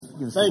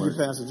Thank you,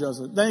 Pastor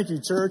Justin. Thank you,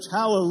 church.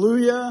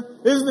 Hallelujah.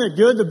 Isn't it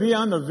good to be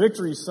on the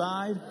victory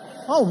side?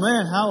 Oh,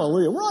 man,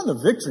 hallelujah. We're on the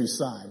victory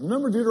side.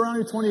 Remember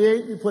Deuteronomy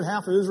 28? You put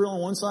half of Israel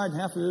on one side,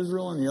 half of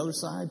Israel on the other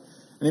side.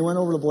 And he went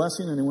over to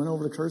blessing and he went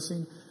over to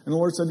cursing. And the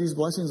Lord said, these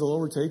blessings will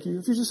overtake you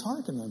if you just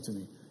hearken unto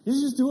me. You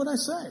just do what I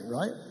say,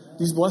 right?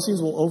 These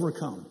blessings will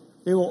overcome.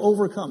 They will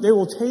overcome. They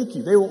will take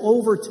you. They will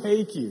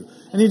overtake you.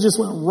 And he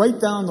just went right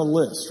down the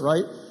list,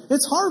 right?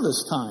 It's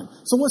harvest time.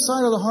 So what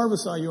side of the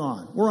harvest are you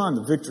on? We're on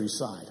the victory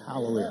side.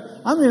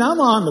 Hallelujah. I mean, I'm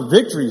on the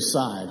victory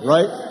side,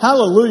 right?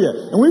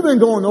 Hallelujah. And we've been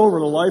going over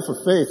the life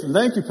of faith. And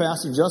thank you,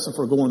 Pastor Justin,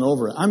 for going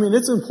over it. I mean,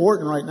 it's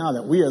important right now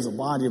that we as a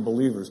body of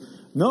believers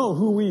know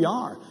who we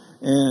are.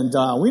 And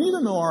we need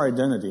to know our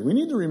identity. We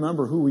need to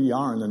remember who we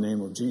are in the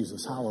name of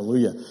Jesus.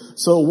 Hallelujah.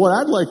 So what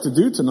I'd like to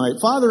do tonight,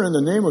 Father, in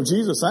the name of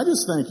Jesus, I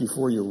just thank you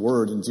for your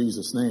word in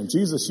Jesus' name.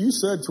 Jesus, you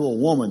said to a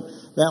woman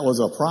that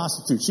was a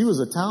prostitute. She was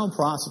a town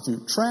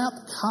prostitute,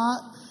 trapped,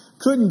 caught,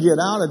 couldn't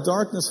get out of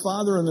darkness,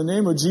 Father, in the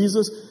name of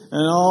Jesus.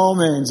 And oh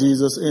man,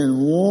 Jesus,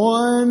 in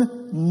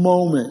one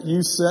moment,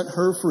 you set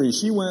her free.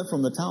 She went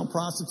from the town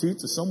prostitute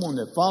to someone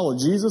that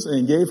followed Jesus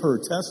and gave her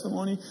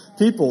testimony.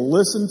 People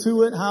listened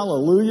to it.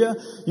 Hallelujah.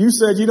 You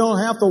said you don't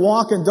have to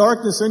walk in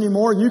darkness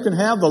anymore. You can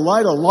have the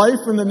light of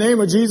life in the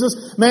name of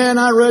Jesus. Man,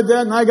 I read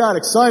that and I got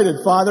excited,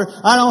 Father.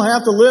 I don't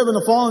have to live in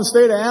the fallen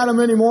state of Adam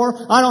anymore.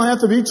 I don't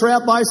have to be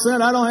trapped by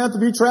sin. I don't have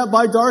to be trapped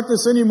by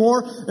darkness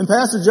anymore. And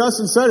Pastor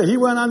Justin said it. He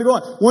went on to go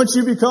on. Once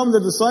you become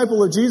the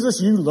disciple of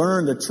Jesus, you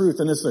learn the truth.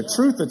 And it's the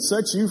truth that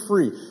sets you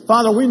free.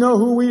 Father, we know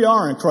who we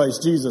are in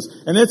Christ Jesus.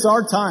 And it's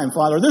our time,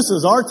 Father. This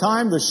is our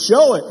time to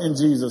show it in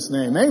Jesus'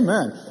 name.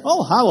 Amen.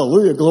 Oh,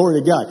 hallelujah.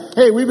 Glory to God.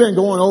 Hey, we've been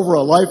going over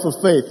a life of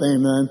faith.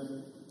 Amen.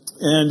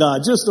 And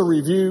just a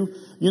review,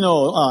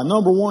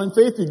 number one,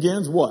 faith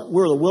begins what?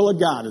 Where the will of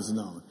God is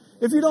known.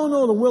 If you don't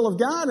know the will of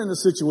God in a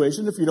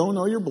situation, if you don't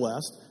know you're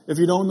blessed, if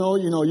you don't know,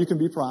 you can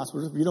be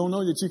prosperous, if you don't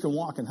know that you can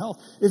walk in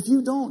health, if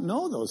you don't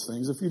know those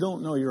things, if you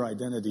don't know your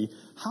identity,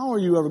 how are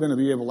you ever going to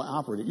be able to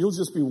operate it? You'll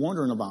just be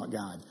wondering about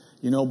God.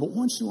 But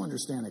once you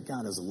understand that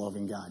God is a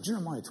loving God,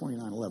 Jeremiah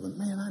 29:11,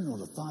 man, I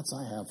know the thoughts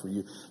I have for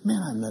you.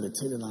 Man, I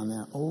meditated on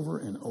that over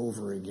and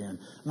over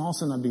again. And all of a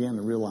sudden I began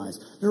to realize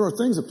there are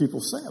things that people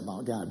say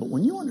about God. But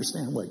when you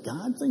understand what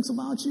God thinks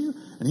about you,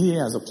 and He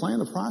has a plan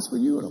to prosper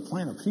you and a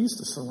plan of peace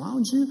to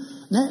surround you,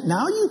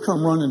 now you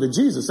come running to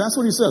Jesus. That's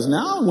what He says.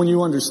 Now when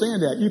you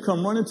understand that, you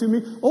come running to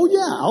me. Oh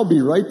yeah, I'll be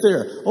right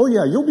there. Oh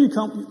yeah, your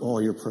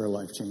prayer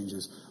life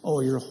changes.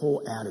 Oh, your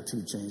whole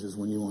attitude changes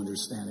when you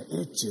understand it.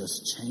 It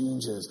just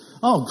changes.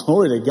 Oh,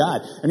 glory to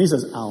God. And He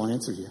says, I'll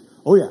answer you.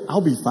 Oh yeah,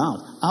 I'll be found.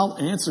 I'll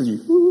answer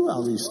you. Ooh,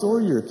 I'll restore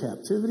your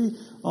captivity.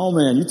 Oh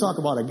man, you talk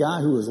about a guy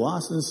who was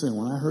lost in sin.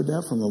 When I heard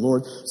that from the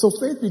Lord. So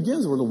faith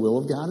begins where the will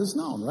of God is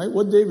known, right?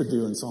 What did David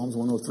do in Psalms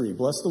 103?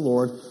 Bless the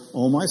Lord,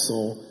 O my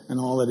soul, and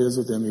all that is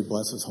within me.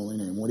 Bless His holy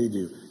name. What did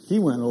He do?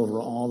 He went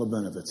over all the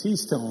benefits.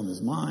 He's telling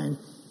his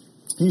mind.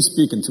 He's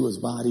speaking to his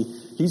body.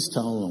 He's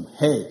telling them,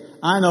 hey,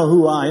 I know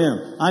who I am.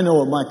 I know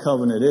what my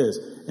covenant is.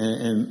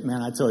 And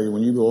man, I tell you,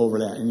 when you go over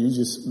that and you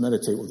just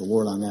meditate with the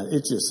Lord on that,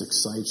 it just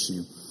excites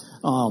you.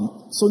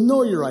 So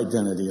know your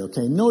identity,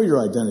 okay? Know your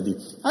identity.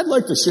 I'd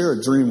like to share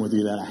a dream with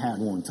you that I had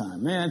one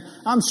time. Man,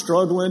 I'm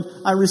struggling.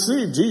 I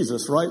received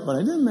Jesus, right? But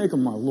I didn't make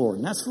Him my Lord.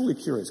 And that's really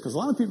curious because a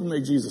lot of people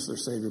make Jesus their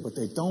Savior, but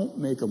they don't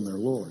make Him their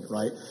Lord,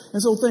 right?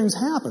 And so things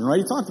happen, right?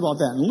 He talked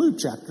about that in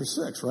Luke chapter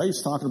 6, right?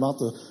 He's talking about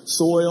the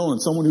soil and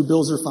someone who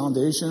builds their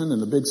foundation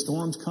and the big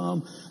storms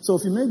come. So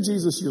if you make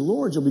Jesus your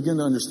Lord, you'll begin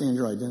to understand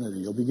your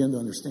identity. You'll begin to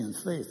understand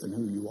faith and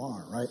who you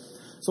are, right?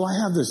 So I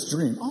have this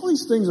dream. All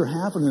these things are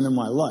happening in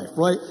my life,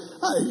 right?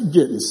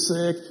 Getting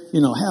sick,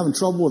 having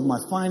trouble with my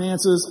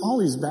finances.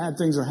 All these bad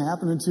things are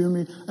happening to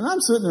me. And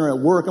I'm sitting there at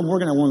work. I'm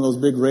working at one of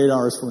those big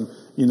radars from,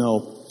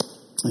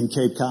 in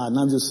Cape Cod. And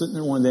I'm just sitting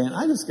there one day and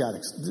I just got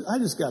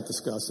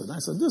disgusted. And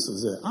I said, this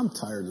is it. I'm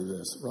tired of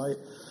this, right?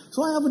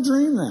 So I have a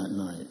dream that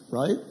night,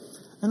 right?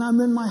 And I'm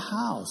in my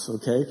house,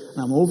 okay? And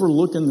I'm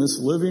overlooking this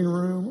living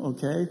room,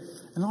 okay?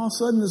 And all of a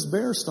sudden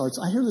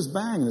I hear this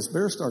bang, and this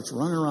bear starts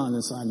running around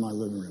inside my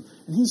living room.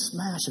 And he's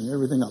smashing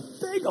everything up.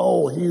 Big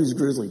old huge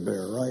grizzly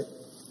bear, right?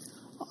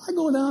 I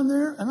go down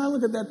there and I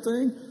look at that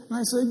thing and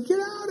I say, get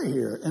out of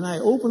here. And I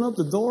open up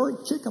the door,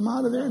 kick him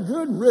out of there.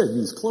 Good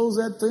riddance. Close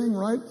that thing,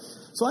 right?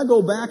 So I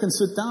go back and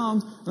sit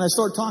down and I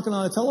start talking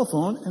on the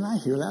telephone and I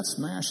hear that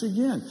smash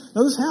again.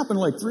 Now this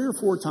happened like 3 or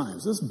 4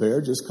 times. This bear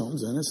just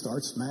comes in and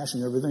starts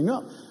smashing everything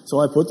up.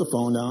 So I put the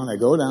phone down, I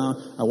go down,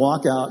 I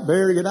walk out,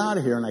 bear, get out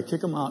of here, and I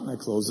kick him out and I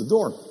close the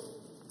door.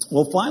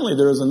 Well, finally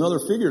there was another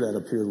figure that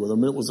appeared with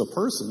him. It was a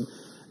person,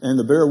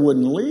 and the bear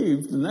wouldn't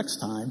leave the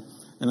next time.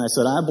 And I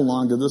said, I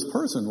belong to this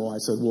person. Well, I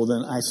said, well,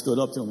 then I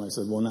stood up to him. I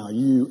said, well, now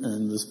you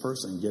and this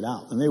person get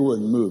out. And they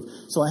wouldn't move.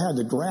 So I had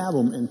to grab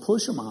them and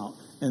push them out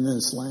and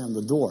then slam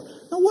the door.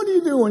 Now, what do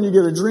you do when you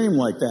get a dream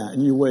like that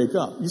and you wake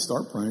up? You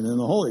start praying in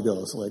the Holy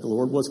Ghost, like,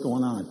 Lord, what's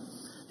going on?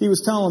 He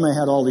was telling me I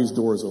had all these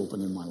doors open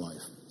in my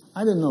life.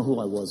 I didn't know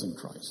who I was in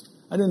Christ.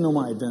 I didn't know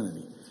my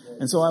identity.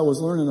 And so I was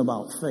learning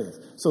about faith.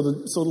 So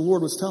the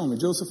Lord was telling me,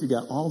 Joseph, you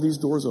got all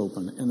these doors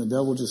open, and the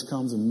devil just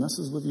comes and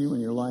messes with you in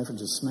your life and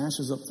just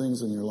smashes up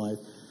things in your life.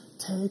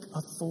 Take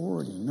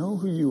authority. Know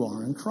who you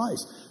are in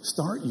Christ.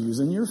 Start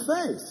using your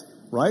faith,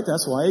 right?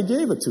 That's why he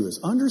gave it to us.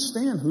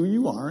 Understand who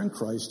you are in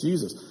Christ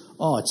Jesus.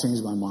 Oh, it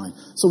changed my mind.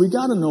 So we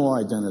got to know our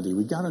identity.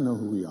 We got to know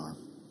who we are.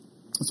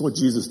 That's what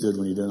Jesus did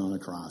when he did on the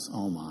cross.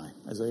 Oh my.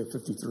 Isaiah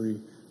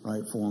 53,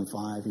 right? 4 and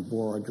 5. He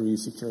bore our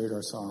griefs. He carried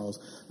our sorrows.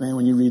 Man,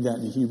 when you read that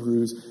in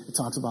Hebrews, it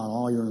talks about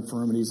all your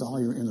infirmities, all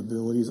your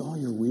inabilities, all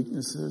your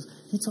weaknesses.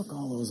 He took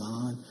all those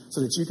on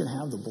so that you can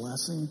have the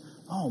blessing.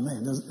 Oh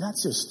man, that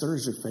just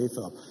stirs your faith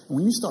up. And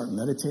when you start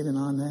meditating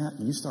on that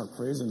and you start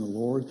praising the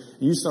Lord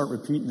and you start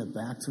repeating it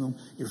back to him,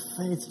 your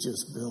faith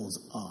just builds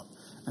up.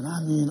 And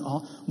I mean,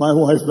 my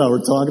wife and I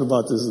were talking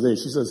about this today.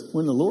 She says,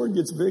 when the Lord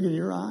gets big in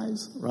your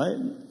eyes, right?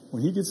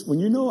 When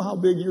you know how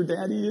big your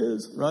daddy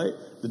is, right?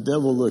 The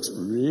devil looks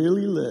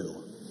really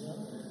little.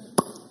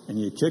 And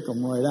you kick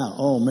him right out.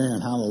 Oh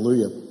man,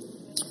 hallelujah.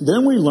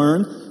 Then we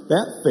learn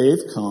that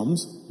faith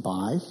comes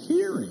by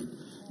hearing.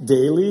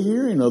 Daily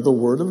hearing of the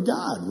Word of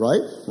God,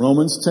 right?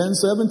 Romans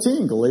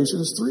 10:17,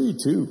 Galatians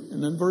 3:2,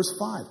 and then verse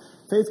 5.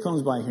 Faith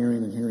comes by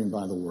hearing and hearing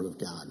by the Word of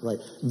God, right?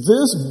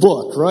 This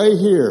book right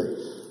here,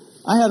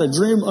 I had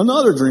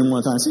another dream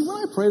one time. See, when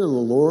I pray to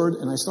the Lord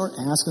and I start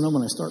asking him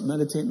and I start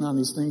meditating on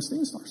these things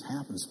start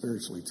happening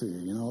spiritually to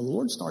you. You know, the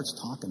Lord starts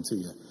talking to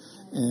you.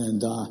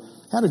 And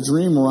had a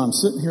dream where I'm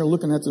sitting here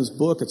looking at this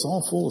book. It's all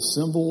full of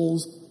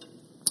symbols.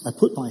 I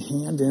put my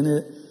hand in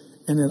it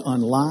and it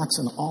unlocks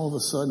and all of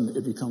a sudden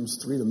it becomes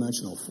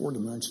 3-dimensional,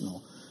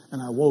 4-dimensional. And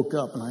I woke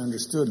up and I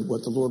understood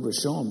what the Lord was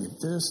showing me.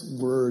 This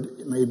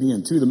word may be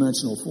in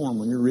 2-dimensional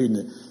form when you're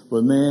reading it.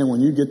 But man, when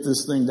you get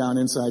this thing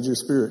down inside your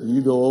spirit and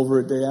you go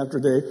over it day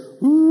after day,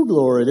 ooh,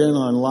 glory, it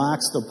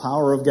unlocks the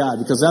power of God.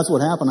 Because that's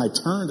what happened. I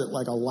turned it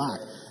like a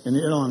lock and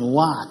it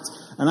unlocked.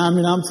 And I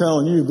mean, I'm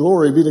telling you,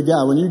 glory be to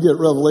God. When you get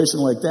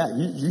revelation like that,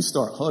 you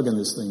start hugging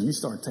this thing. You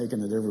start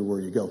taking it everywhere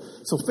you go.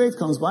 So faith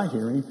comes by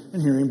hearing and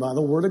hearing by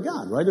the Word of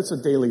God, right? It's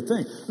a daily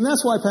thing. And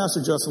that's why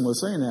Pastor Justin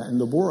was saying that in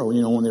Deborah,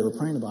 when they were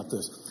praying about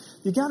this.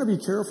 You got to be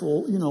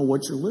careful,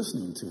 what you're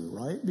listening to,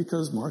 right?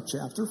 Because Mark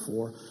chapter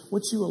 4,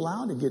 what you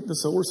allow to get, the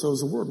sower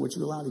sows the word, what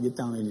you allow to get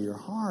down into your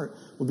heart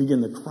will begin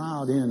to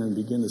crowd in and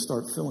begin to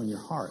start filling your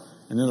heart.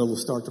 And then it will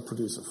start to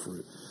produce a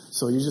fruit.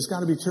 So you just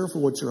got to be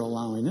careful what you're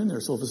allowing in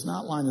there. So if it's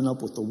not lining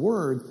up with the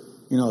word,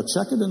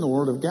 check it in the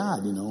Word of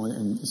God,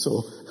 And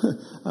so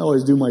I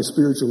always do my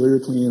spiritual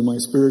ear cleaning,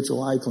 my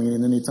spiritual eye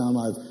cleaning anytime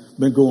I've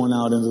been going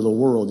out into the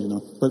world,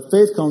 But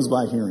faith comes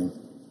by hearing.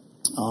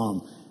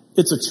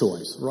 It's a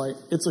choice, right?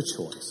 It's a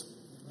choice.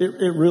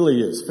 It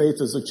really is. Faith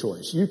is a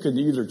choice. You can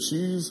either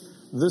choose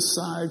this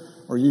side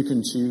or you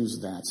can choose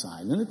that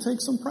side. And it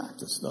takes some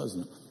practice,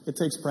 doesn't it? It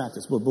takes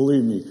practice. But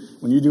believe me,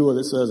 when you do what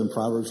it says in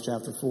Proverbs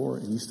chapter 4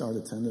 and you start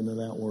attending to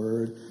that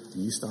word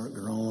and you start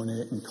growing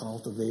it and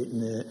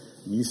cultivating it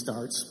and you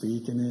start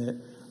speaking it,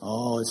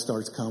 it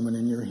starts coming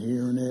and you're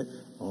hearing it.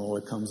 Oh,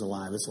 it comes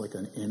alive. It's like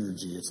an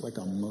energy. It's like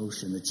a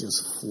motion. It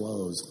just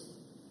flows.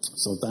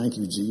 So thank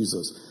you,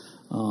 Jesus.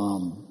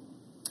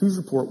 Whose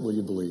report will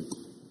you believe?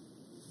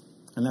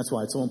 And that's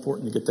why it's so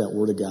important to get that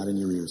Word of God in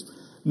your ears.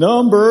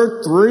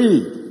 Number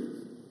 3,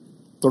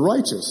 the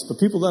righteous, the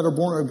people that are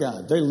born of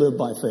God, they live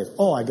by faith.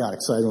 Oh, I got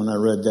excited when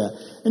I read that.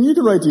 And you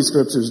can write these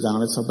scriptures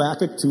down. It's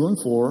Habakkuk 2 and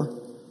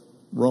 4,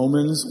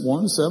 Romans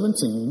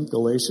 1:17,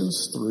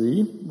 Galatians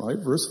 3, right,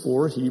 verse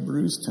 4,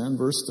 Hebrews 10,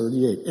 verse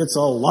 38. It's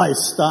a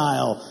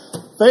lifestyle.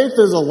 Faith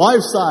is a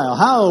lifestyle.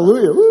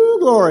 Hallelujah. Woo,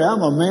 glory.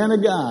 I'm a man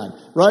of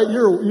God. Right?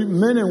 You're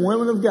men and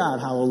women of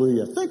God.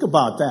 Hallelujah. Think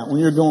about that when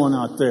you're going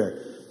out there.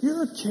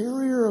 You're a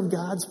carrier of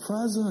God's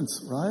presence,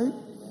 right?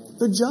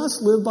 The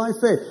just live by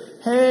faith.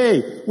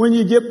 Hey, when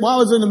I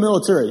was in the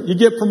military, you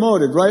get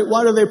promoted, right?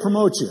 Why do they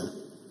promote you?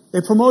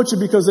 They promote you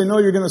because they know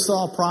you're going to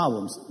solve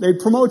problems. They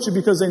promote you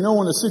because they know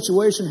when a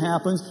situation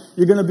happens,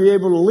 you're going to be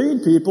able to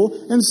lead people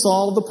and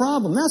solve the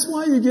problem. That's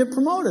why you get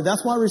promoted.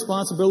 That's why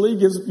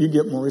you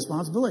get more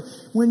responsibility.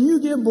 When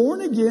you get born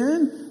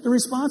again, the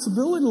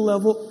responsibility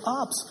level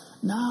ups.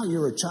 Now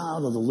you're a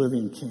child of the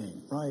living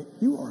King, right?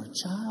 You are a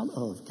child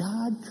of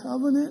God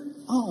covenant.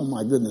 Oh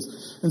my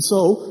goodness. And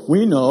so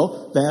we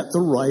know that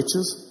the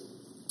righteous,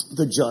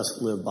 the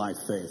just live by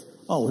faith.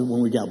 Oh,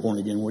 when we got born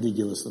again, what did he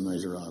give us the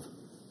measure of?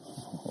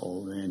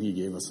 Oh man, he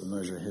gave us the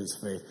measure of his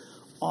faith.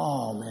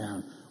 Oh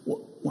man,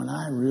 when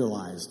I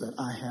realize that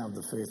I have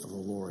the faith of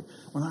the Lord,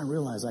 when I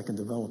realize I can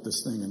develop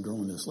this thing and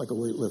grow in this, like a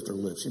weightlifter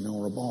lifts,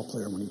 or a ball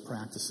player when he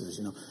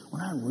practices,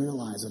 when I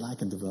realize that I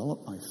can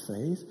develop my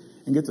faith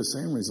and get the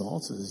same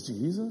results as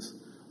Jesus,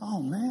 oh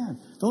man,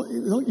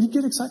 don't you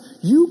get excited?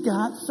 You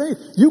got faith.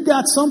 You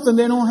got something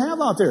they don't have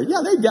out there.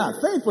 Yeah, they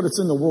got faith, but it's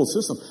in the world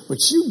system.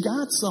 But you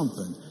got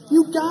something.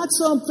 You got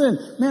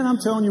something. Man, I'm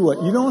telling you what,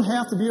 you don't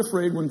have to be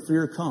afraid when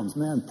fear comes.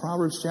 Man,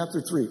 Proverbs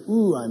chapter 3.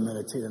 Ooh, I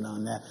meditated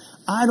on that.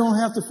 I don't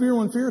have to fear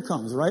when fear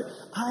comes, right?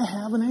 I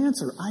have an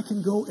answer. I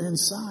can go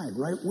inside,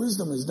 right?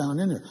 Wisdom is down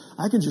in there.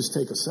 I can just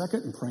take a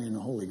second and pray in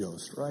the Holy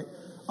Ghost, right?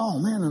 Oh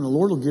man, and the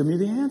Lord will give me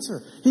the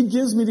answer. He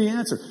gives me the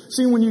answer.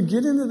 See, when you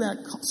get into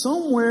that,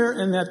 somewhere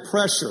in that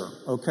pressure,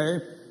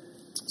 okay,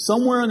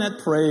 somewhere in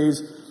that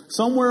praise,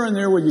 somewhere in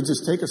there where you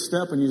just take a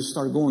step and you just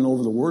start going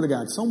over the Word of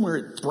God, somewhere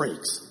it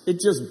breaks. It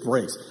just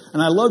breaks.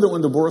 And I love that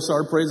when Deborah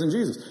started praising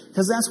Jesus,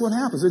 because that's what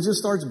happens. It just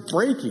starts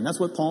breaking.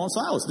 That's what Paul and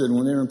Silas did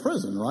when they were in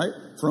prison, right?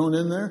 Thrown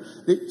in there.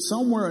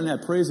 Somewhere in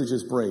that praise, it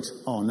just breaks.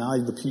 Oh, now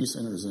the peace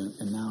enters in,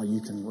 and now you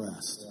can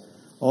rest.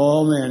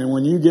 Oh man, and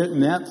when you get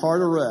in that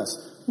part of rest,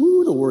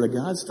 woo, the Word of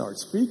God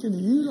starts speaking to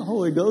you. The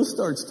Holy Ghost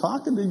starts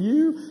talking to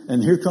you.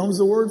 And here comes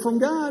the Word from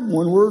God.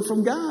 One word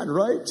from God,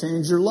 right?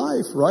 Change your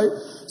life, right?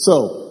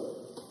 So,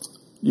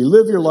 you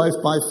live your life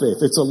by faith.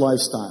 It's a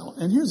lifestyle.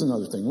 And here's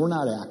another thing. We're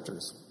not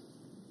actors.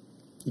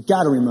 You've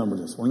got to remember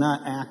this. We're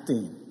not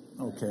acting,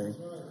 okay?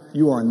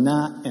 You are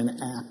not an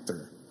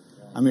actor.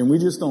 I mean, we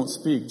just don't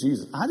speak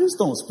Jesus. I just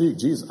don't speak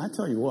Jesus. I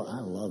tell you what, I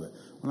love it.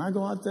 When I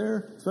go out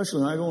there,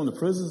 especially when I go into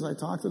prisons, I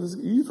talk to this.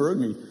 You've heard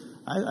me.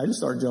 I just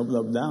start jumping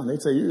up and down.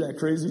 They'd say, you're that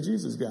crazy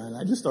Jesus guy. And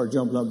I just start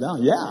jumping up and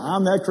down. Yeah,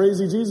 I'm that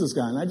crazy Jesus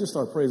guy. And I just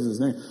start praising his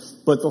name.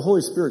 But the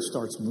Holy Spirit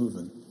starts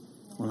moving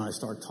when I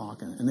start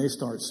talking. And they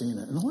start seeing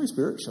it. And the Holy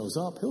Spirit shows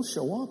up. He'll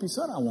show up. He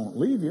said, I won't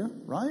leave you,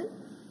 right?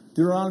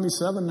 Deuteronomy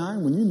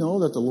 7:9, when you know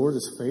that the Lord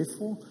is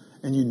faithful,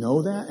 and you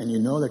know that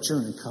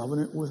you're in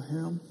covenant with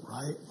him,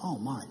 right? Oh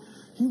my.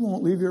 He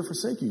won't leave you or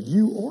forsake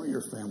you or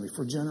your family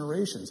for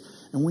generations.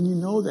 And when you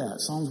know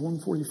that, Psalms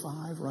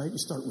 145, right? You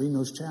start reading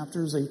those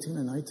chapters, 18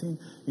 and 19.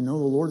 You know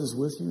the Lord is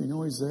with you. You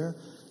know he's there.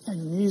 Yeah,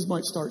 your knees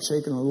might start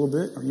shaking a little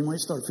bit, or you might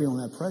start feeling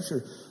that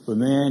pressure. But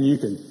man,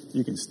 you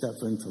can step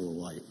into the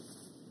light.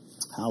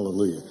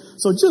 Hallelujah.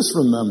 So just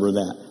remember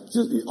that.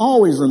 Just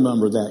always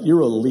remember that.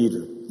 You're a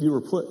leader. You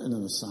were put in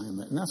an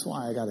assignment. And that's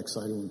why I got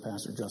excited when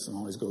Pastor Justin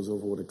always goes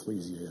over what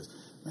ecclesia is.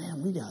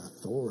 Man, we got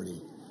authority.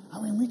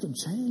 I mean, we can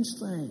change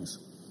things.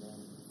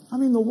 I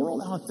mean, the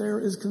world out there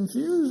is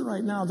confused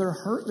right now. There's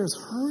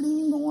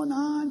hurting going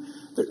on.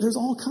 There's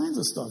all kinds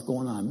of stuff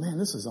going on. Man,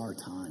 this is our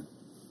time.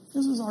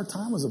 This is our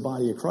time as a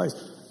body of Christ.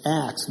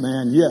 Acts,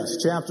 man, yes,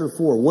 chapter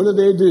 4. What did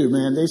they do,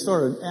 man? They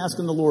started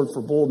asking the Lord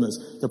for boldness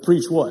to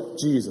preach what?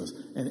 Jesus.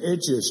 And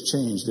it just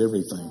changed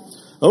everything.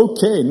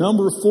 Okay,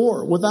 number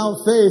 4.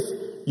 Without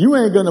faith, you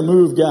ain't going to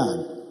move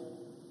God.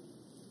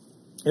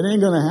 It ain't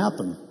going to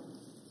happen.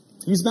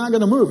 He's not going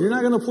to move. You're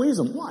not going to please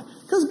him. Why?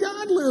 Because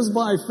God lives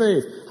by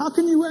faith. How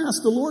can you ask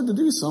the Lord to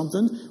do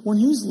something when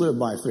he's lived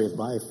by faith?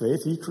 By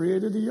faith, he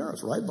created the earth,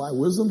 right? By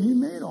wisdom, he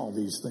made all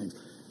these things.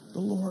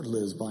 The Lord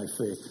lives by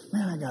faith.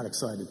 Man, I got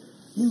excited.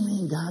 You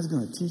mean God's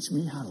going to teach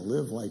me how to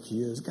live like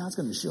he is? God's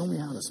going to show me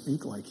how to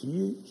speak like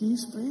he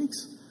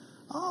speaks?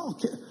 Oh,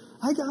 okay.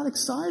 I got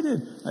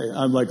excited.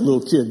 I'm like a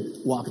little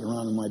kid walking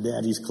around in my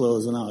daddy's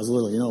clothes when I was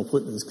little,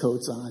 putting his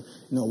coats on,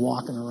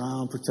 walking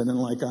around, pretending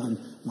like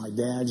I'm my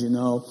dad,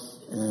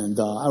 And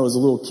I was a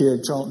little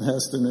kid, Charlton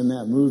Heston in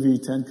that movie,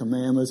 10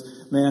 Commandments.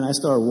 Man, I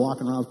started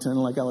walking around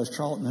pretending like I was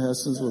Charlton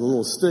Heston with a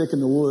little stick in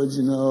the woods,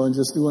 and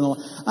just doing all.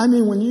 I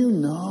mean, when you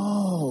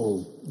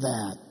know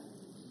that,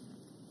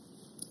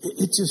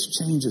 it just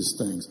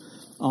changes things.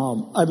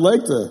 I'd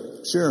like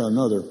to share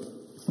another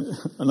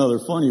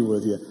funny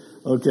with you.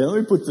 Okay, let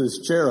me put this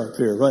chair up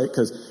here, right?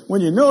 Because when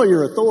you know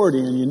your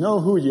authority and you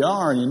know who you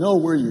are and you know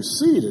where you're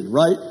seated,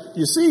 right?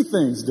 You see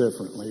things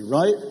differently,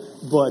 right?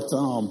 But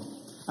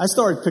I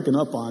started picking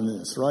up on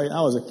this, right?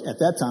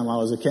 At that time I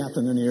was a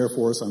captain in the Air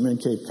Force. I'm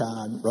in Cape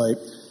Cod, right?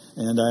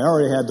 And I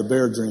already had the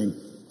bear dream.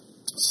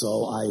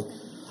 So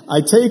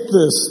I take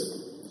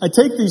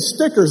these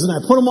stickers and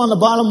I put them on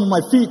the bottom of my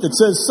feet that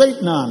says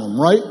Satan on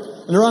them, right?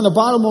 And they're on the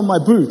bottom of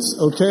my boots,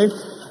 okay?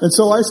 And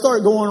so I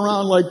start going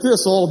around like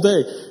this all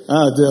day.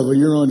 Devil,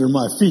 you're under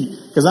my feet.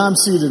 Because I'm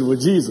seated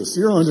with Jesus.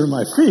 You're under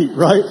my feet,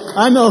 right?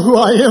 I know who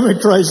I am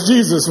in Christ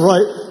Jesus,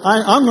 right?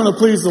 I'm going to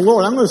please the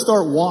Lord. I'm going to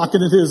start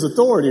walking in his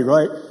authority,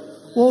 right?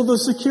 Well, the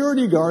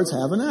security guards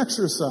have an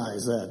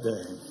exercise that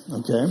day,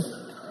 okay?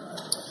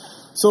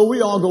 So we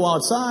all go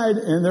outside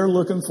and they're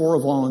looking for a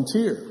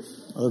volunteer,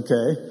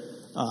 okay?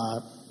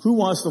 Who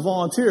wants to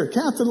volunteer?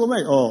 Captain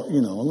LeMay. Oh,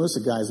 unless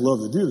the guys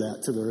love to do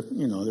that to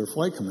their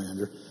flight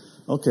commander.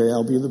 Okay,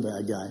 I'll be the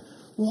bad guy.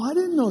 Well, I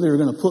didn't know they were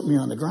going to put me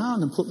on the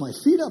ground and put my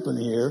feet up in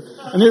the air,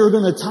 and they were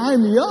going to tie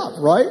me up,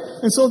 right?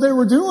 And so they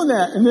were doing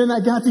that, and then I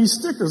got these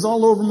stickers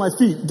all over my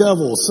feet.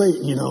 Devil,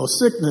 Satan,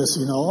 sickness,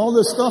 all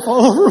this stuff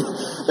all over.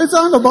 It's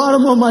on the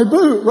bottom of my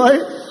boot,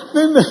 right?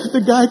 Then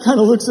the guy kind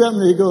of looks at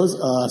me and he goes,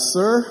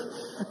 sir?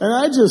 And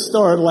I just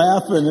started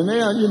laughing, and they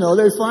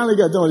finally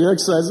got done with the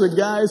exercise. I said,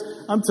 guys,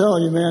 I'm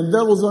telling you, man,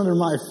 devil's under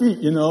my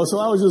feet,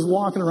 So I was just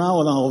walking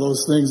around with all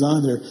those things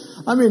on there.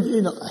 I mean,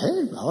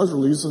 hey, I was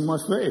releasing my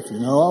faith,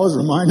 I was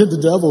reminded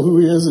the devil who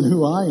he is and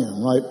who I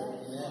am, right?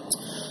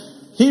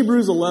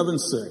 Hebrews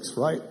 11:6,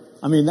 right?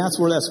 I mean, that's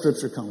where that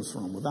scripture comes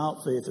from.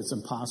 Without faith, it's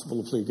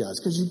impossible to please God.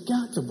 Because you've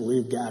got to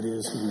believe God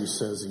is who he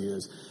says he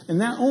is.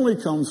 And that only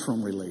comes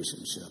from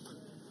relationship.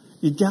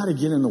 You got to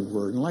get in the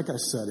Word. And like I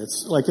said,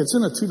 it's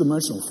in a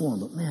two-dimensional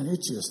form, but man,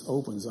 it just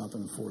opens up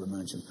in a four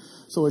dimension.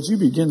 So as you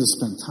begin to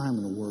spend time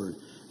in the Word,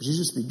 You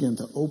just begin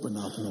to open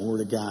up in the Word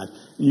of God,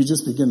 and you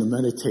just begin to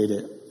meditate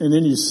it. And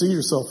then you see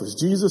yourself as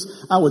Jesus.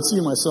 I would see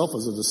myself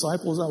as the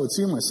disciples. I would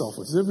see myself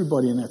as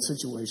everybody in that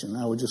situation.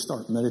 I would just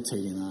start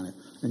meditating on it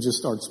and just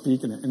start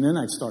speaking it. And then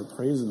I'd start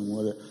praising Him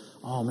with it.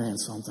 Oh, man,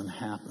 something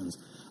happens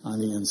on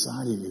the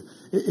inside of you.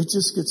 It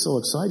just gets so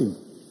exciting.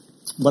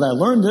 But I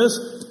learned this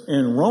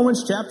in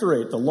Romans chapter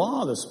 8. The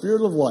law of the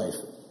Spirit of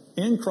life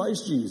in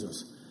Christ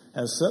Jesus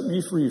has set me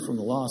free from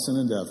the law of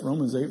sin and death.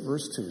 Romans 8,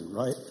 verse 2,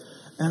 right?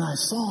 And I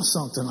saw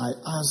something.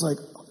 I was like,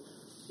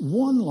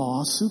 one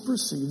law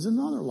supersedes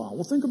another law.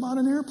 Well, think about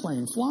an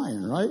airplane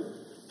flying, right?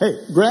 Hey,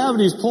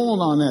 gravity's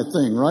pulling on that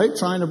thing, right?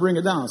 Trying to bring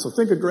it down. So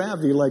think of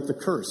gravity like the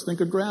curse.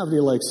 Think of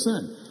gravity like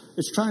sin.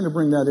 It's trying to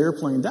bring that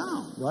airplane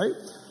down, right?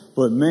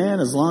 But man,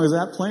 as long as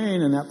that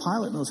plane and that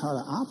pilot knows how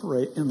to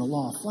operate in the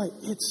law of flight,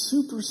 it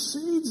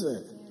supersedes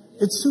it.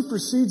 It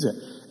supersedes it.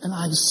 And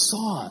I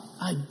saw it.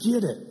 I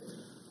get it.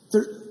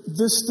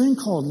 This thing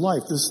called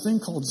life, this thing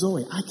called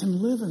Zoe, I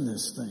can live in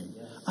this thing.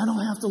 I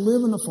don't have to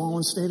live in the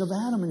fallen state of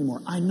Adam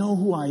anymore. I know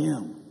who I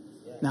am.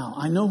 Now,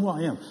 I know who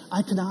I am.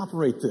 I can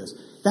operate this.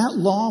 That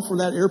law for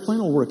that airplane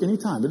will work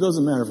anytime. It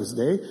doesn't matter if it's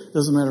day. It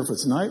doesn't matter if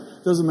it's night.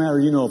 It doesn't matter,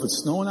 if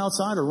it's snowing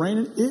outside or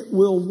raining. It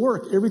will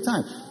work every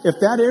time.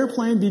 If that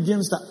airplane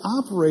begins to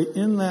operate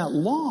in that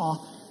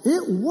law,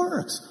 it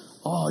works.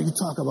 Oh, you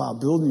talk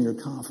about building your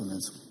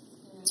confidence.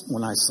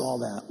 When I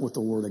saw that with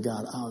the Word of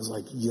God, I was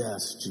like,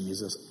 yes,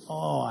 Jesus.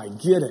 Oh, I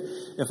get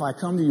it. If I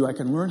come to you, I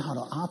can learn how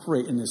to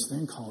operate in this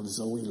thing called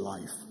Zoe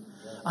life.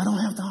 I don't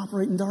have to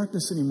operate in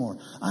darkness anymore.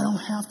 I don't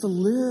have to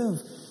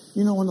live,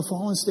 in the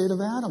fallen state of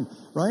Adam,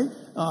 right?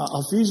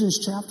 Ephesians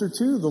chapter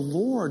 2, the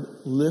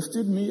Lord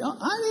lifted me up.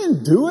 I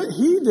didn't do it.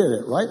 He did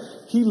it, right?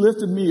 He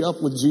lifted me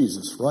up with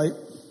Jesus, right?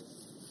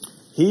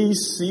 He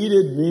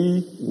seated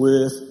me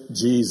with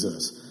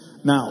Jesus.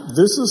 Now,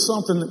 this is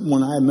something that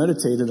when I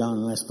meditated on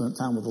and I spent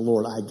time with the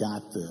Lord, I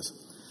got this.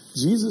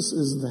 Jesus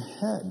is the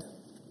head.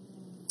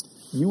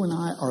 You and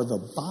I are the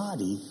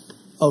body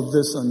of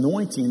this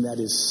anointing that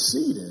is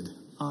seated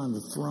on the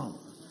throne.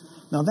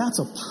 Now,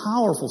 that's a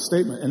powerful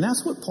statement, and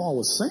that's what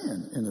Paul was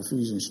saying in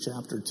Ephesians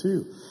chapter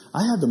 2.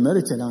 I had to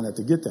meditate on it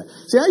to get that.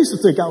 See, I used to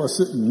think I was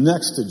sitting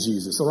next to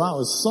Jesus, or I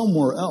was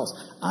somewhere else.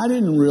 I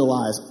didn't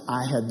realize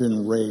I had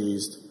been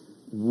raised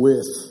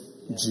with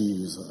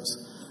Jesus.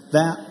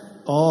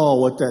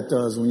 What that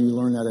does when you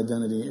learn that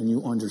identity and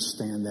you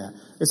understand that.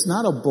 It's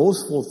not a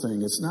boastful thing.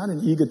 It's not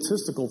an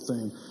egotistical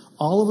thing.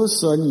 All of a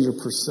sudden, your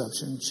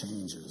perception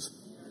changes.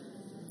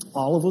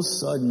 All of a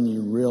sudden,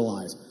 you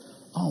realize,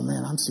 oh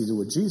man, I'm seated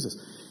with Jesus.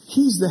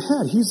 He's the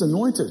head. He's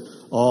anointed.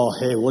 Oh,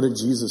 hey, what did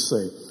Jesus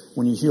say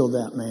when he healed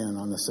that man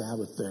on the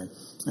Sabbath day?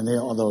 And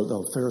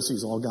the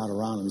Pharisees all got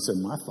around him. He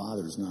said, my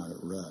Father's not at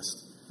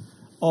rest.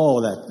 Oh,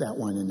 that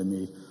went into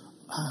me.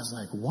 I was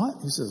like, what?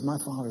 He says, my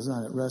Father's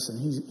not at rest,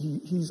 and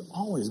he's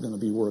always going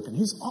to be working.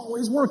 He's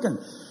always working.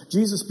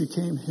 Jesus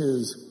became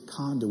his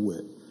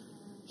conduit.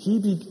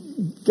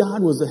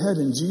 God was the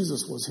head, and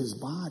Jesus was his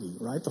body,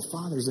 right? The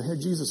Father's the head.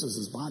 Jesus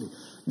is his body.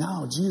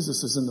 Now Jesus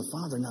is in the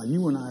Father. Now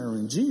you and I are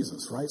in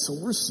Jesus, right? So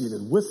we're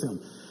seated with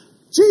him.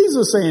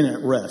 Jesus ain't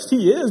at rest.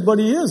 He is, but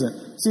he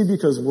isn't. See,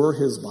 because we're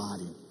his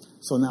body.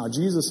 So now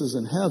Jesus is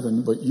in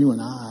heaven, but you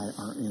and I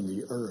are in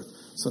the earth.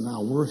 So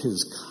now we're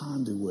his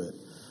conduit.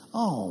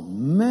 Oh,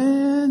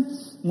 man,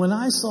 when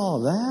I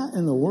saw that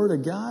in the Word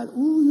of God,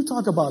 you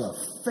talk about a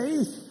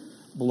faith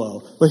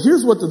blow. But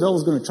here's what the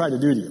devil's going to try to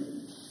do to you.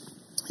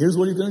 Here's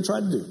what he's going to try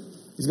to do.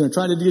 He's going to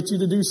try to get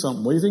you to do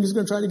something. What do you think he's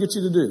going to try to get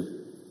you to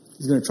do?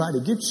 He's going to try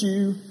to get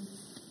you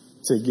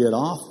to get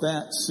off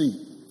that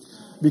seat.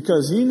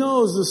 Because he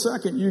knows the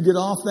second you get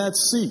off that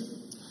seat,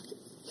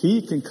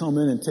 he can come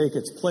in and take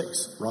its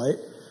place, right?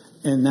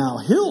 And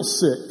now he'll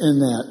sit in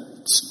that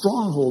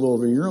stronghold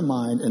over your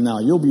mind, and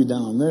now you'll be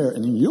down there,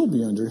 and you'll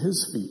be under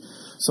his feet.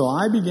 So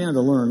I began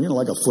to learn,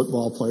 like a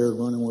football player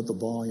running with the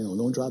ball,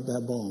 don't drop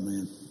that ball,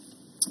 man.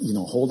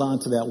 Hold on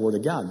to that Word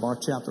of God.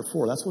 Mark chapter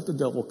 4, that's what the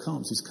devil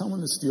comes. He's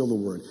coming to steal the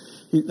Word.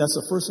 That's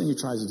the first thing he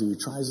tries to do. He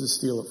tries to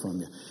steal it from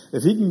you.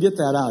 If he can get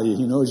that out of you,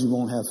 he knows you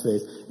won't have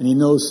faith, and he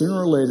knows sooner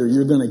or later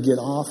you're going to get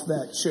off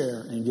that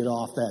chair and get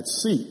off that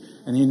seat,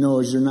 and he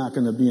knows you're not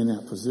going to be in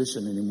that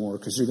position anymore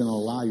because you're going to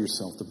allow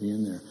yourself to be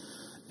in there.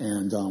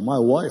 And my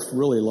wife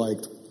really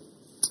liked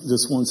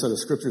this one set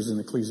of scriptures in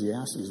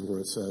Ecclesiastes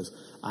where it says,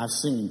 I've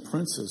seen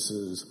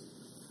princesses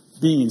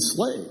being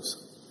slaves,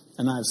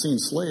 and I've seen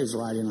slaves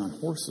riding on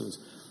horses.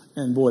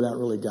 And boy, that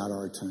really got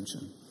our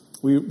attention.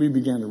 We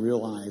began to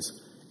realize,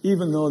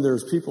 even though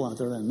there's people out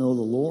there that know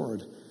the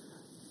Lord,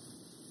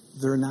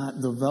 they're not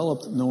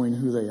developed knowing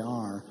who they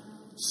are.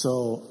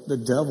 So the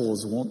devil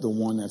is the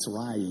one that's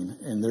riding,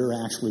 and they're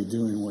actually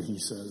doing what he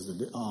says to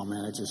do. Oh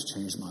man, it just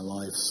changed my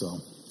life.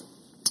 So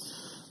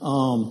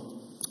I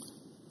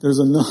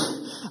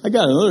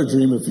got another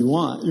dream if you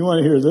want. You want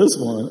to hear this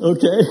one,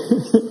 okay?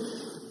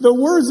 The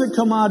words that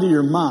come out of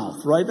your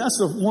mouth, right? That's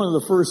one of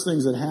the first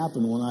things that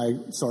happened when I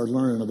started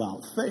learning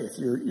about faith.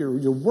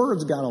 Your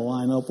words got to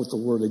line up with the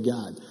Word of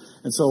God.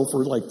 And so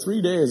for like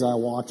 3 days, I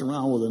walked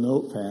around with a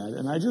notepad,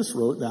 and I just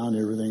wrote down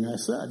everything I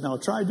said. Now,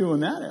 try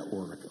doing that at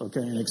work, okay,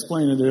 and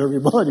explaining to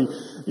everybody,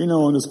 in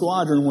the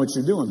squadron what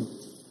you're doing.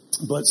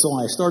 But so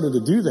I started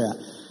to do that,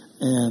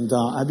 and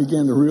I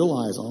began to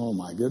realize, oh,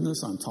 my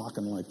goodness, I'm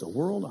talking like the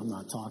world. I'm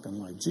not talking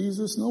like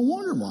Jesus. No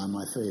wonder why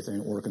my faith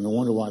ain't working. No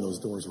wonder why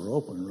those doors were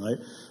open, right?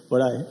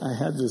 But I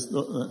had this,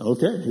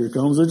 okay, here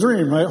comes a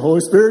dream, right? Holy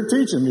Spirit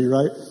teaching me,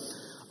 right?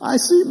 I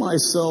see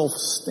myself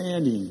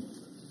standing,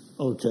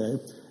 okay,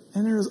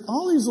 and there's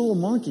all these little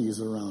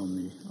monkeys around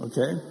me,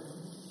 okay?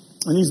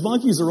 And these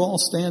monkeys are all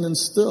standing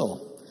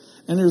still.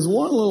 And there's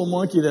one little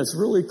monkey that's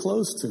really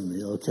close to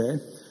me,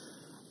 okay?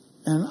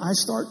 And I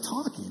start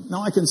talking.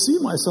 Now, I can see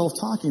myself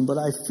talking, but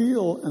I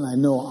feel and I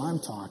know I'm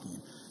talking.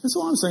 And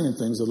so I'm saying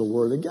things of the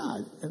Word of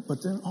God.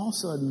 But then all of a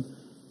sudden,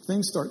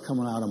 things start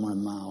coming out of my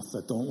mouth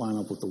that don't line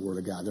up with the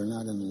Word of God. They're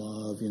not in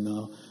love, and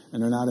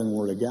they're not in the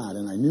Word of God.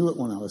 And I knew it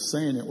when I was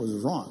saying it was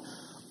wrong.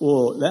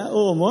 Well, that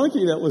little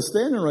monkey that was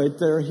standing right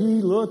there,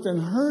 he looked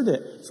and heard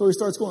it. So he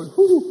starts going,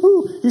 hoo,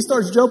 hoo. He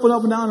starts jumping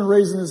up and down and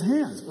raising his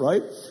hands, right?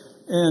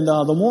 And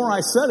the more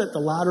I said it, the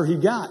louder he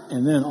got.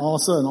 And then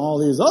all of a sudden, all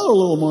these other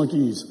little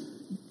monkeys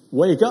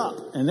wake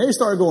up. And they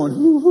start going,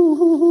 hoo, hoo,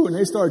 hoo, hoo. And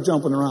they start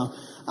jumping around.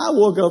 I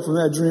woke up from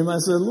that dream.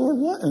 I said,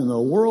 Lord, what in the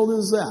world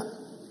is that?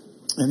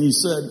 And he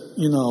said,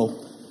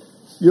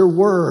 your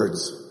words,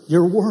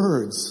 they're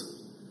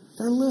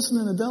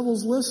listening. The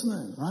devil's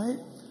listening, right?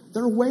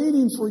 They're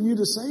waiting for you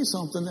to say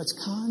something that's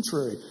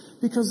contrary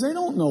because they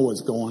don't know what's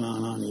going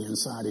on the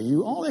inside of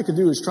you. All they could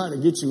do is try to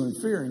get you in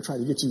fear and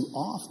try to get you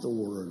off the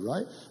Word,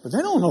 right? But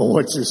they don't know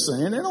what you're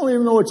saying. They don't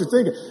even know what you're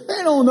thinking.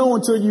 They don't know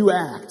until you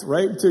act,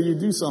 right? Until you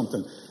do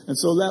something. And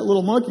so that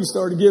little monkey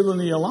started giving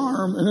the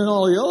alarm, and then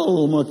all the other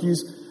little monkeys,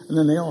 and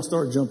then they all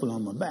started jumping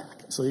on my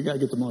back. So you got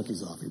to get the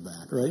monkeys off your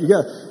back, right? You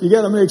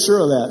got to make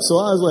sure of that. So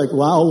I was like,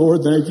 wow,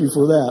 Lord, thank you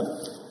for that.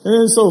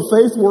 And so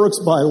faith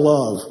works by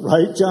love,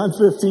 right? John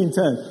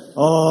 15:10.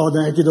 Oh,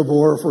 thank you,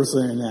 Deborah, for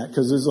saying that.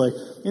 Because it's like,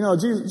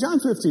 Jesus,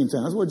 John 15:10,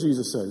 that's what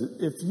Jesus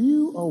said. If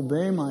you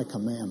obey my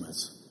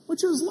commandments,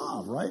 which is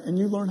love, right? And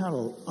you learn how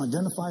to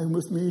identify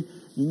with me,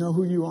 you know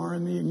who you are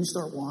in me, and you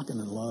start walking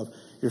in love,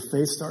 your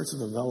faith starts to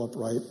develop,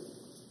 right?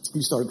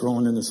 You start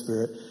growing in the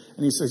Spirit.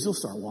 And he says, you'll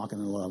start walking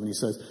in love. And he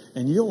says,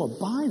 and you'll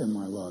abide in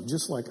my love,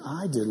 just like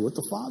I did what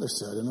the Father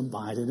said and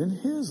abided in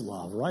his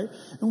love, right?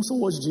 And so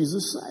what does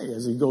Jesus say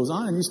as he goes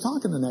on? And he's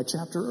talking in that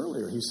chapter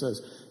earlier. He says,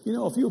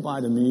 if you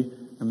abide in me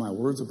and my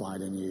words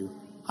abide in you,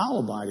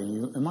 I'll abide in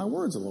you and my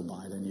words will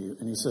abide in you.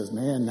 And he says,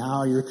 man,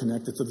 now you're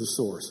connected to the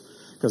source.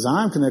 Because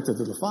I'm connected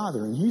to the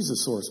Father and he's the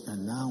source.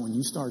 And now when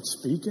you start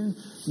speaking,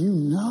 you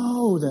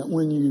know that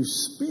when you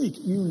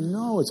speak, you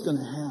know it's going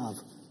to have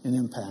an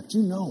impact.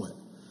 You know it.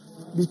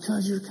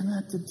 Because you're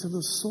connected to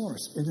the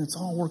source, and it's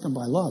all working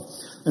by love.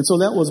 And so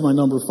that was my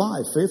number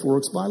 5. Faith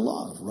works by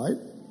love, right?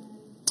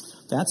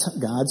 That's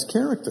God's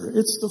character.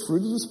 It's the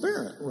fruit of the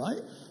Spirit,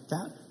 right?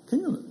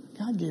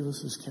 God gave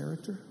us his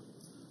character.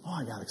 Oh,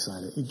 I got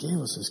excited. He gave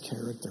us his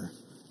character.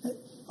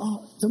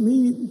 To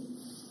me,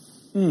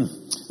 And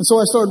so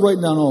I started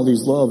writing down all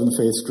these love and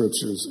faith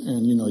scriptures,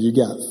 and you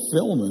got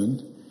Philemon,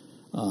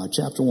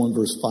 chapter 1,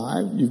 verse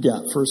 5. You've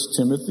got 1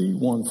 Timothy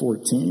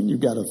 1:14.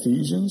 You've got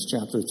Ephesians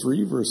chapter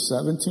 3, verse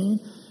 17.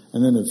 And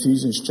then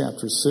Ephesians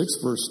chapter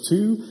 6, verse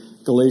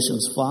 2.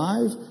 Galatians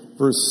 5,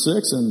 verse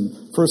 6.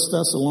 And 1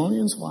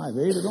 Thessalonians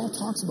 5:8. It all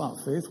talks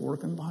about faith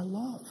working by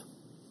love.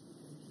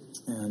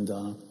 And,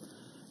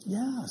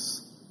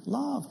 yes,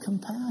 love,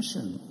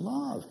 compassion,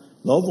 love.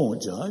 Love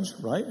won't judge,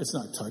 right? It's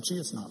not touchy.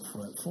 It's not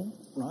fretful,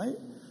 right?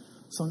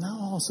 So now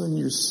all of a sudden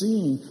you're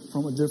seeing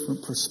from a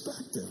different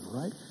perspective,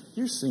 right?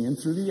 You're seeing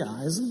through the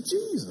eyes of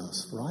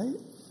Jesus, right?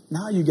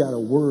 Now you got a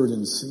word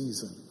in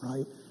season,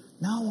 right?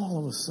 Now all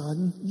of a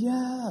sudden,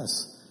 yes.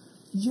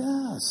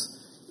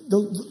 The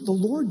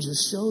Lord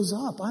just shows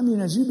up. I mean,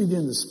 as you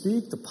begin to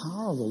speak, the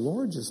power of the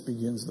Lord just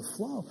begins to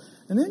flow.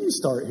 And then you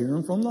start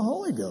hearing from the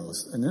Holy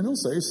Ghost. And then he'll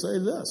say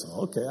this.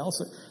 Okay, I'll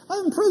say. I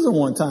was in prison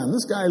one time.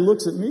 This guy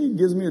looks at me,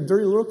 gives me a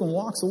dirty look, and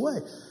walks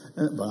away.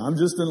 But I'm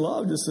just in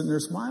love, just sitting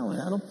there smiling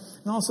at him.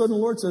 And all of a sudden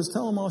the Lord says,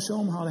 tell him I'll show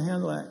him how to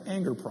handle that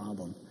anger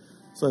problem.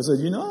 So I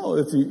said,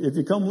 if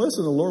you come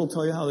listen, the Lord will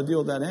tell you how to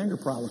deal with that anger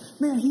problem.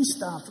 Man, he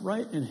stopped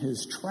right in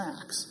his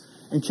tracks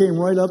and came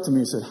right up to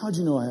me and said, how'd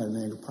you know I had an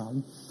anger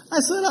problem? I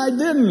said, I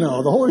didn't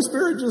know. The Holy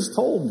Spirit just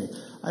told me.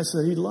 I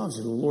said, he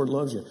loves you. The Lord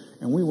loves you.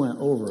 And we went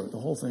over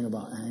the whole thing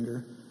about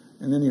anger.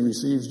 And then he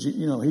receives,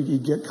 he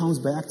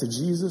comes back to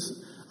Jesus.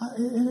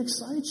 It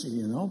excites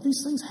you,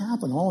 These things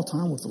happen all the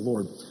time with the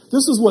Lord.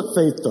 This is what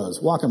faith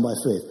does, walking by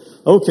faith.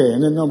 Okay,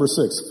 and then number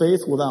 6,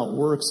 faith without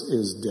works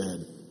is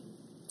dead.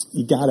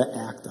 You got to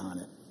act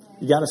on it.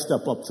 You got to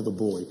step up to the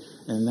bully.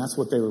 And that's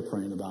what they were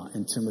praying about,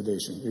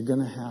 intimidation. You're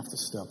going to have to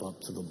step up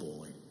to the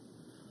bully.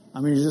 I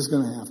mean, you're just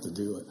going to have to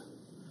do it.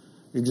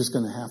 You're just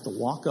going to have to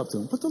walk up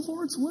to him. But the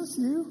Lord's with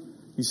you.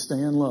 You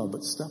stay in love,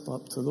 but step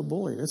up to the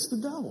bully. It's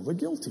the devil, the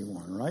guilty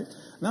one, right?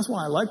 And that's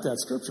why I like that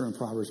scripture in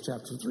Proverbs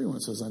chapter 3 when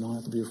it says, I don't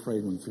have to be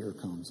afraid when fear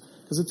comes.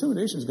 Because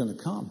intimidation is going to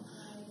come.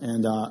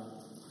 And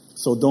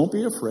So don't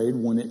be afraid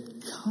when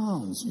it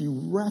comes. You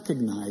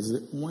recognize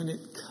it when it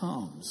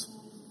comes.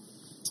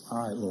 All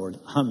right, Lord,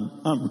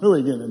 I'm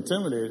really getting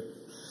intimidated.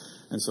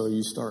 And so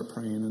you start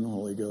praying in the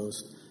Holy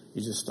Ghost.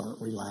 You just start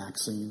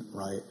relaxing,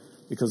 right?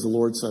 Because the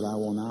Lord said, I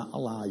will not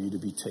allow you to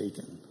be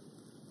taken.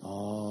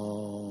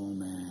 Oh,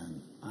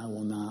 man. I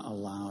will not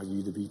allow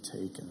you to be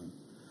taken.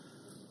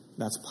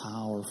 That's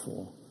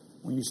powerful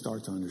when you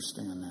start to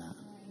understand that.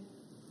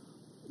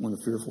 When a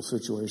fearful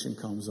situation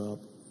comes up.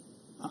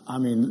 I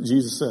mean,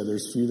 Jesus said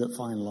there's few that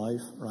find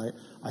life, right?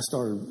 I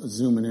started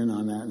zooming in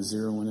on that and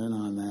zeroing in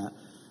on that.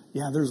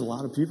 Yeah, there's a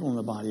lot of people in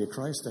the body of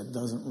Christ that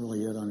doesn't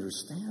really yet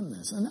understand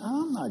this. And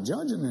I'm not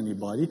judging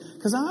anybody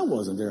because I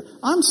wasn't there.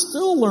 I'm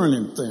still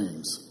learning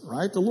things,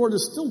 right? The Lord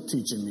is still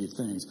teaching me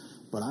things.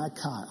 But I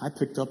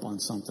picked up on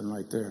something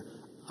right there.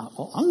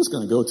 I'm just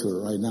going to go to it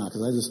right now because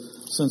I just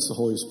sense the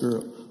Holy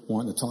Spirit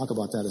wanting to talk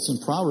about that. It's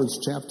in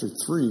Proverbs chapter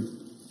 3.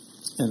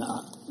 And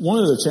one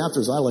of the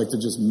chapters I like to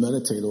just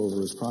meditate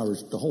over is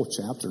Proverbs, the whole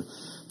chapter.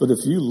 But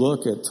if you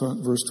look at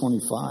verse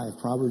 25,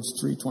 Proverbs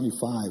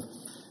 3:25,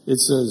 it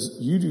says,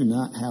 you do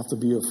not have to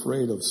be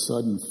afraid of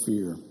sudden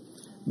fear,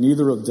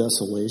 neither of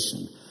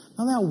desolation.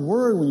 Now that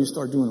word, when you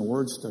start doing a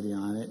word study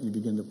on it, and you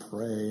begin to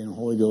pray in the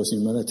Holy Ghost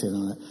and you meditate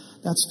on it,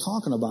 that's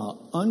talking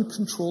about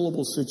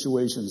uncontrollable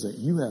situations that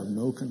you have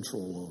no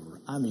control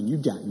over. I mean, you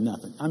got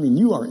nothing. I mean,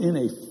 you are in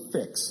a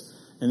fix.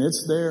 And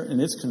it's there,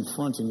 and it's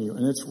confronting you,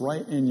 and it's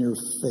right in your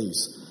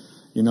face.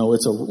 You know,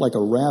 it's like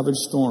a ravaged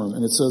storm.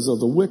 And it says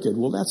of the wicked,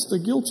 well, that's the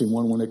guilty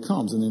one when it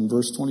comes. And in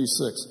verse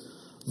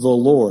 26, the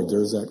Lord,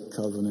 there's that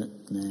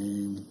covenant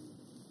name.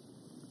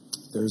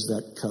 There's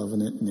that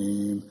covenant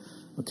name.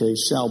 Okay,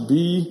 shall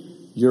be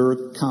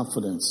your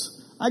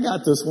confidence. I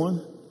got this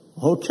one.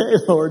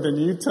 Okay, Lord, then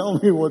you tell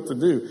me what to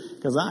do.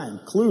 Because I am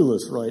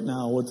clueless right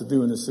now what to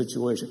do in this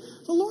situation.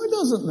 The Lord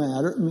doesn't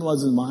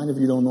mind if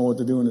you don't know what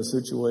to do in a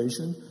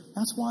situation.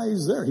 That's why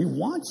he's there. He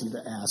wants you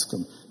to ask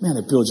him. Man,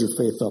 it builds your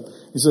faith up.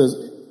 He says,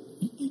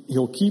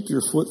 he'll keep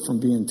your foot from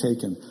being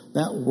taken.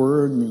 That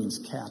word means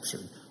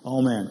captured.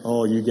 Oh, man.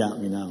 Oh, you got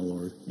me now,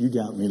 Lord. You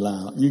got me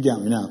loud. You got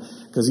me now.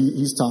 Because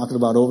he's talking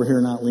about over here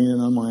not leaning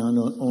on my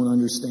own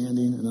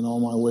understanding and in all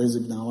my ways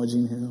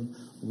acknowledging him.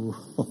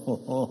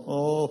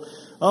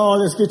 Oh,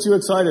 this gets you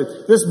excited.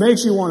 This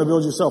makes you want to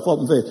build yourself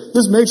up in faith.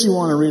 This makes you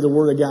want to read the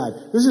Word of God.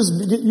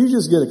 You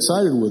just get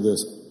excited with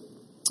this.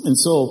 And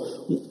so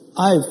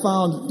I have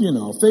found,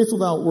 faith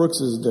without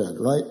works is dead,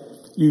 right?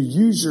 You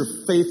use your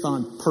faith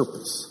on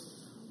purpose,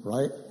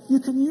 right? You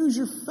can use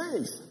your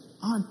faith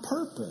on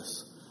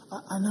purpose.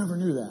 I never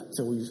knew that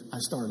until I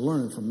started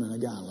learning from men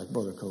of God like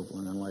Brother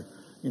Copeland and like,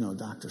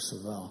 Dr.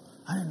 Savelle.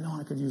 I didn't know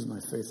I could use my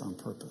faith on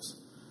purpose.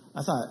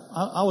 I thought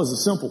I was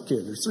a simple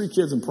kid. There's 3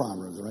 kids in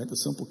Proverbs, right? The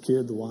simple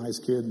kid, the wise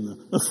kid, and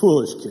the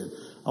foolish kid.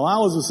 Oh, I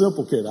was a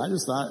simple kid. I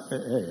just thought,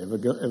 hey, if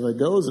it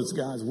goes, it's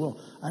God's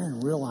will. I didn't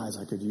realize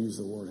I could use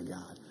the Word of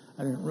God.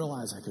 I didn't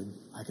realize I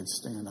could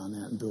stand on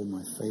that and build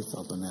my faith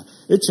up in that.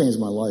 It changed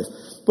my life.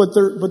 But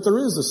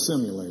there is a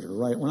simulator,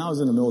 right? When I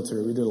was in the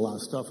military, we did a lot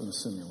of stuff in the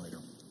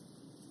simulator.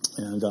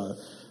 And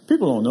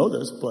people don't know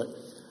this, but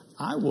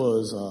I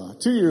was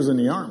 2 years in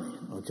the Army,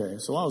 okay?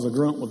 So I was a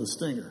grunt with a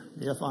Stinger.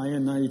 The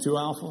FIN 92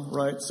 Alpha,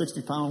 right?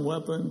 60-pound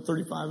weapon,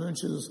 35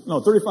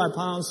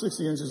 pounds,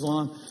 60 inches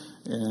long.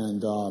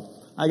 And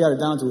I got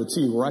it down to a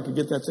T where I could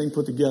get that thing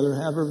put together,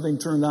 have everything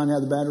turned on,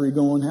 have the battery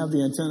going, have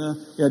the antenna,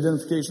 the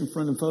identification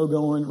friend and foe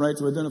going, right,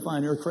 to identify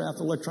an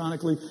aircraft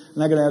electronically. And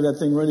I could have that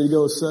thing ready to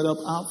go, set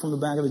up out from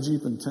the back of the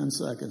Jeep in 10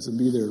 seconds and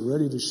be there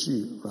ready to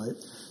shoot, right?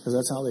 Because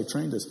that's how they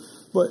trained us.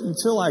 But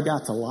until I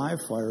got to live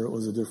fire, it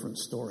was a different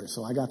story.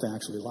 So I got to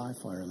actually live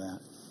fire that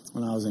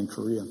when I was in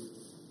Korea.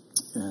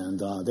 And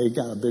they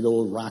got a big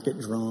old rocket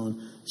drone,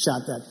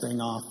 shot that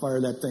thing off,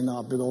 fired that thing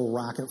off, big old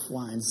rocket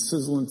flying,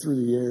 sizzling through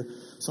the air.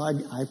 So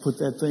I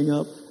put that thing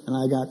up, and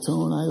I got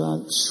tone,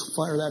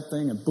 fire that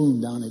thing, and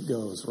boom, down it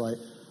goes, right?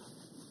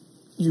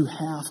 You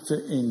have to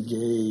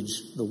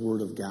engage the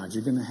Word of God.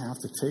 You're going to have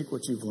to take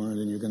what you've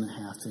learned, and you're going to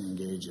have to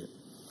engage it.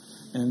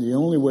 And the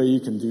only way you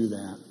can do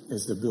that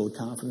is to build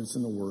confidence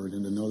in the Word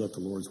and to know that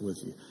the Lord's with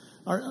you.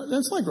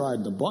 That's like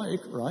riding a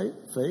bike, right?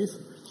 Faith.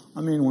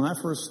 I mean, when I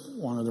first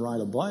wanted to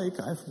ride a bike,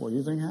 what do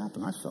you think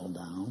happened? I fell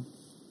down,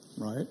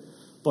 right?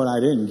 But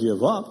I didn't give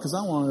up because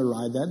I wanted to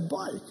ride that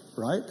bike,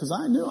 right? Because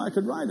I knew I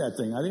could ride that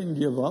thing. I didn't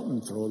give up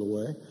and throw it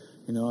away.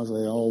 I was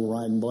like,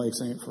 riding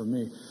bikes ain't for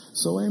me.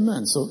 So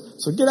amen. So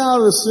get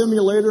out of the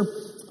simulator.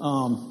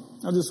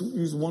 I'll just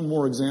use one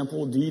more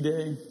example,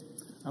 D-Day.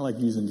 I like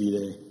using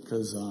D-Day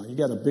because you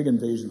got a big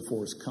invasion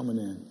force coming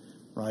in,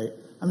 right?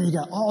 I mean, you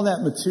got all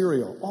that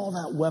material, all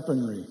that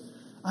weaponry.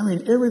 I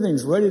mean,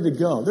 everything's ready to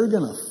go. They're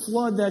going to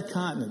flood that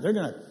continent. They're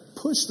going to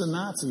push the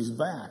Nazis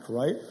back,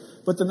 right?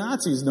 But the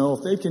Nazis know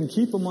if they can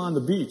keep them on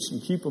the beach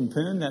and keep them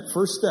pinned, that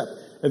first step,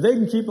 if they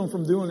can keep them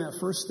from doing that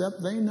first step,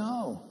 they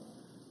know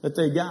that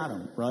they got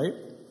them, right?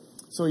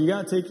 So you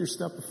got to take your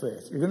step of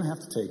faith. You're going to have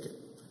to take it.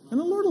 And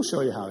the Lord will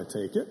show you how to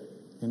take it,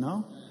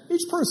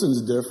 Each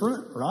person's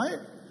different, right?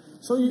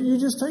 So you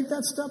just take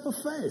that step of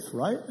faith,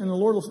 right? And the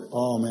Lord will say,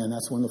 oh man,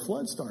 that's when the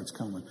flood starts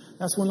coming.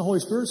 That's when the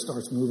Holy Spirit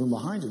starts moving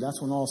behind you. That's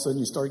when all of a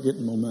sudden you start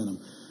getting momentum.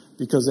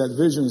 Because that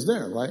vision's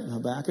there, right, in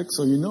Habakkuk.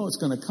 So you know it's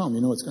going to come.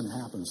 You know it's going to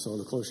happen. So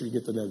the closer you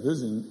get to that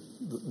vision,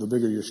 the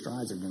bigger your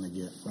strides are going to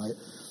get, right?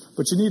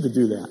 But you need to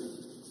do that.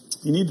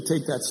 You need to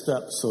take that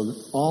step so that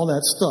all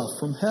that stuff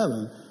from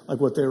heaven,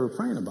 like what they were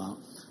praying about,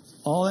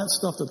 all that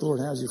stuff that the Lord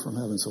has you from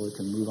heaven so it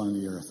can move on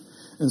the earth.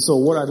 And so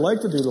what I'd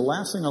like to do, the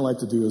last thing I'd like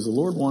to do is the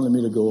Lord wanted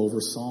me to go over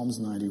Psalms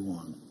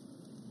 91.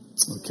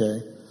 Okay?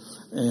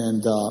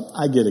 And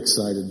I get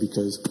excited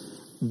because,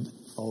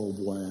 oh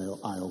boy,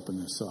 I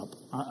open this up.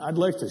 I'd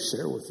like to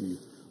share with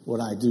you what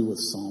I do with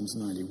Psalms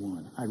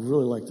 91. I'd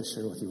really like to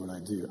share with you what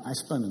I do. I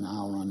spend an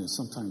hour on this,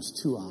 sometimes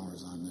 2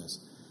 hours on this.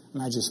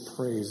 And I just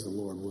praise the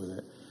Lord with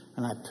it.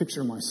 And I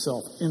picture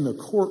myself in the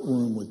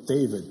courtroom with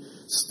David,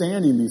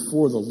 standing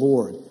before the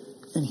Lord.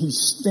 And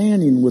he's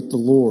standing with the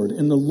Lord.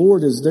 And the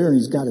Lord is there, and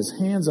he's got his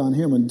hands on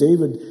him. And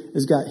David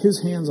has got his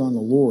hands on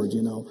the Lord,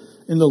 you know.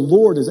 And the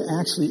Lord is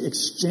actually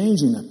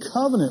exchanging a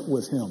covenant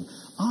with him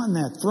on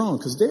that throne.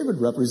 Because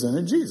David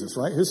represented Jesus,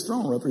 right? His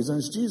throne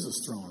represents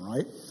Jesus' throne,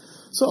 right?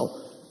 So,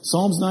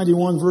 Psalms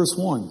 91, verse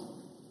 1.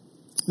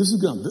 This is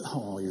going to,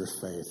 oh, your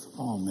faith.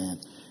 Oh, man.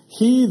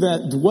 He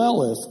that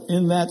dwelleth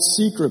in that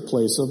secret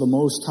place of the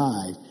Most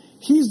High,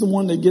 he's the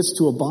one that gets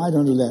to abide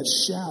under that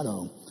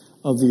shadow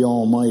of the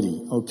Almighty,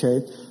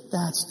 okay?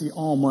 That's the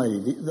Almighty,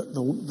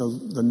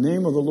 the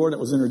name of the Lord that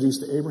was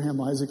introduced to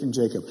Abraham, Isaac, and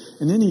Jacob.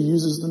 And then he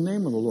uses the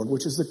name of the Lord,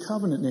 which is the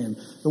covenant name,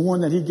 the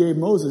one that he gave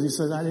Moses. He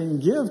said, I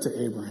didn't give to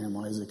Abraham,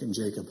 Isaac, and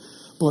Jacob.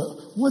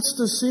 But what's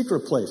the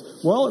secret place?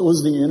 Well, it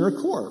was the inner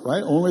court,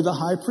 right? Only the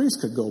high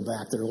priest could go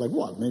back there, like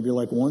what? Maybe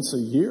like once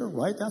a year,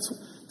 right? That's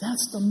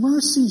the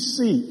mercy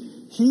seat.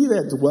 He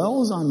that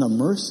dwells on the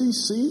mercy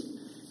seat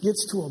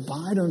gets to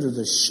abide under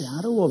the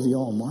shadow of the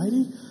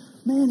Almighty.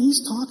 Man, he's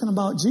talking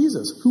about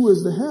Jesus, who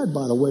is the head,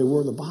 by the way.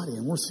 We're the body,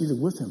 and we're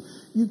seated with him.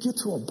 You get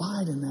to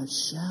abide in that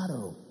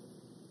shadow,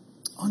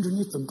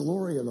 underneath the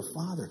glory of the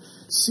Father,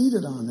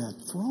 seated on that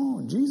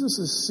throne. Jesus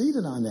is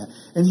seated on that.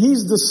 And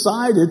he's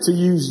decided to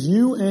use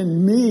you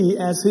and me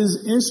as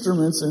his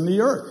instruments in the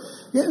earth.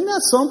 Isn't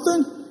that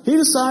something? He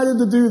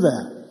decided to do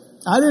that.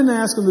 I didn't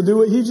ask him to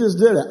do it. He just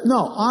did it.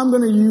 No, I'm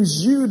going to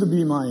use you to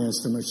be my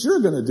instruments. You're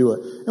going to do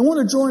it. And what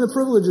a joy and a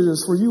privilege it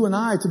is for you and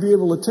I to be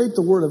able to take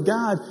the Word of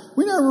God.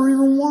 We never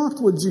even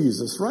walked with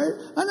Jesus, right?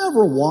 I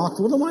never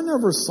walked with him. I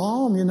never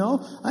saw him, you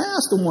know. I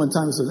asked him one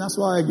time, I said, that's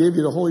why I gave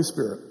you the Holy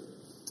Spirit.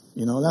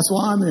 You know, that's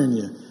why I'm in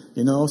you,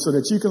 you know, so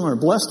that you can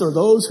learn. Blessed are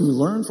those who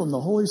learn from the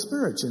Holy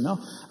Spirit, you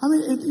know. I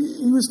mean,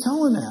 he was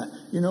telling that,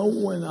 you know,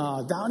 when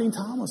Doubting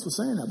Thomas was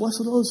saying that.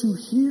 Blessed are those who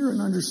hear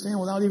and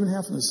understand without even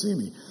having to see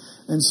me.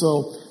 And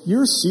so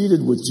you're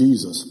seated with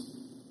Jesus.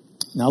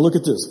 Now look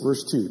at this,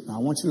 verse 2. Now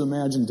I want you to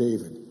imagine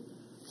David.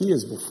 He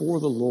is before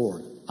the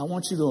Lord. I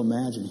want you to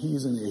imagine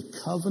he's in a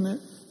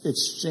covenant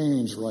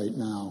exchange right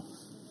now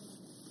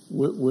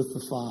with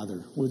the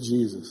Father, with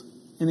Jesus.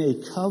 In a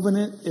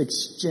covenant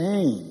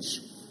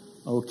exchange.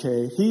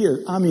 Okay?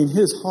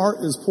 His heart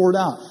is poured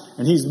out.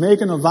 And he's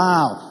making a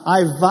vow.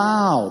 I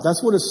vow.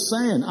 That's what it's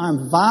saying.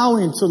 I'm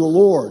vowing to the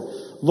Lord.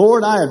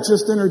 Lord, I have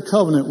just entered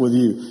covenant with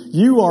you.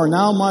 You are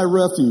now my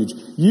refuge.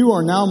 You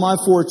are now my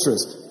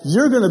fortress.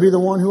 You're going to be the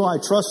one who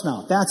I trust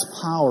now. That's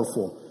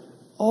powerful.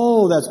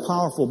 Oh, that's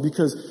powerful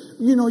because,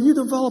 you know, you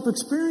develop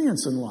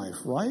experience in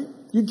life, right?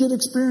 You get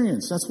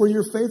experience. That's where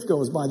your faith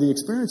goes, by the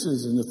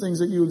experiences and the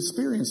things that you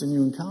experience and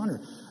you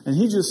encounter. And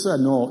he just said,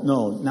 no,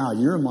 now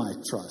you're my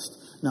trust.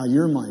 Now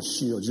you're my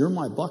shield. You're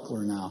my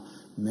buckler now.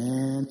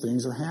 Man,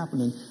 things are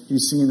happening.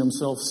 He's seeing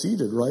himself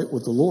seated, right,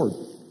 with the Lord.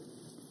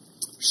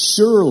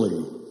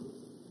 Surely,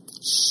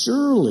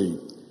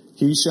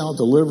 he shall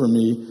deliver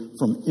me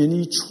from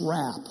any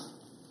trap,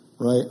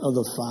 right, of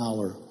the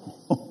fowler.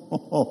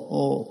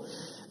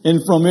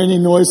 And from any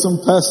noisome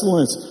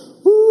pestilence.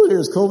 Woo,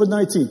 there's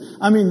COVID-19.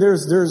 I mean,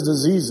 there's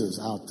diseases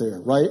out there,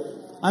 right?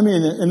 I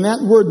mean, and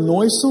that word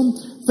noisome,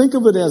 think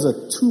of it as a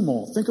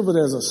tumult. Think of it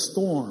as a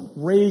storm,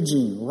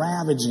 raging,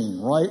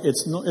 ravaging, right?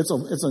 It's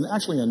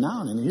actually a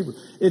noun in Hebrew.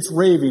 It's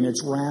raving,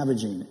 it's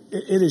ravaging.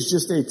 It is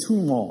just a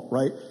tumult,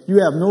 right?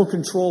 You have no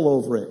control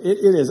over it.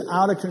 It is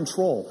out of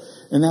control.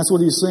 And that's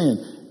what he's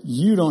saying.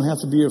 You don't have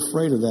to be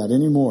afraid of that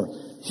anymore.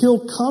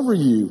 He'll cover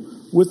you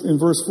in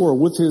verse 4,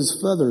 with his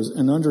feathers,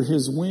 and under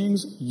his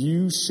wings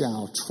you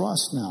shall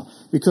trust now.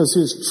 Because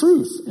his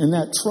truth and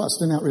that trust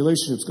and that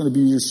relationship is going to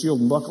be your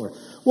shield and buckler.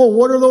 Well,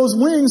 what are those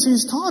wings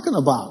he's talking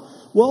about?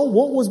 Well,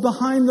 what was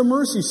behind the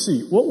mercy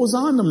seat? What was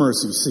on the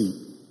mercy seat?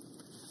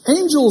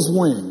 Angels'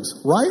 wings,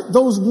 right?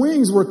 Those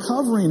wings were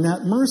covering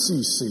that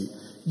mercy seat.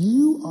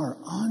 You are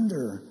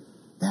under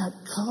that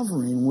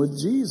covering with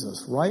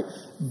Jesus, right?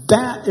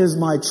 That is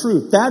my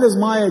truth. That is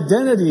my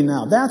identity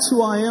now. That's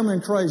who I am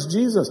in Christ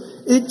Jesus.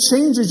 It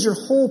changes your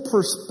whole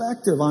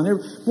perspective on it.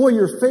 Boy,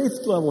 your faith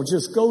level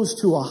just goes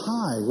to a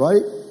high,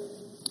 right?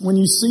 When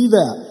you see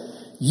that.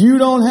 You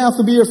don't have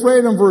to be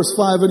afraid in verse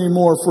 5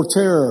 anymore for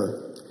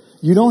terror.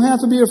 You don't have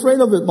to be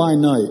afraid of it by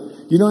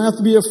night. You don't have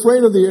to be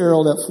afraid of the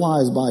arrow that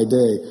flies by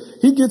day.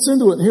 he gets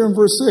into it here in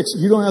verse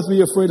 6. You don't have to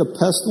be afraid of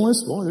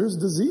pestilence. Well, there's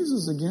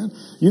diseases again.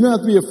 You don't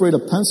have to be afraid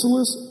of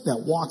pestilence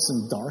that walks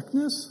in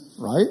darkness,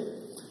 right?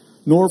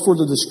 Nor for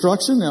the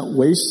destruction that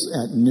wastes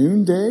at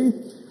noonday.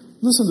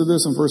 Listen to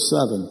this in verse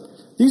 7.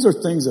 These are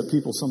things that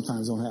people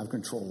sometimes don't have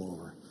control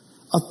over.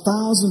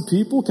 1,000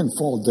 people can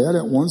fall dead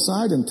at one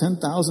side and 10,000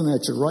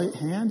 at your right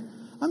hand.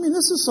 I mean,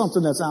 this is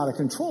something that's out of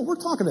control. We're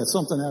talking about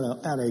something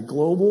at a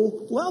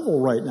global level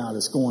right now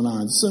that's going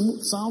on.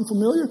 Sound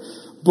familiar?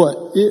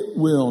 But it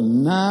will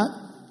not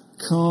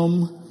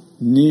come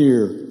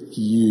near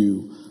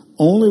you.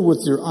 Only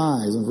with your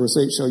eyes, in verse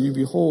 8, shall you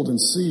behold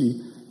and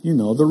see,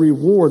 the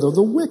reward of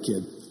the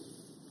wicked.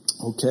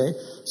 Okay?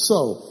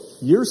 So,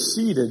 you're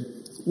seated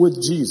with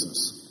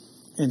Jesus.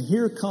 And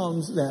here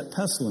comes that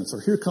pestilence,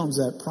 or here comes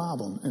that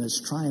problem, and it's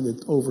trying to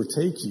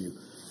overtake you.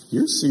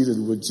 You're seated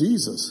with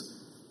Jesus.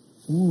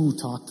 Ooh,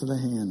 talk to the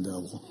hand,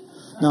 devil.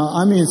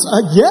 Now,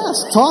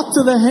 yes, talk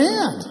to the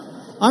hand.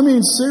 I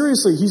mean,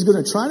 seriously, he's going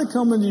to try to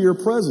come into your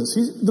presence.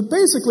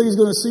 Basically, he's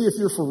going to see if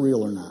you're for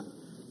real or not.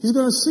 He's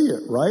going to see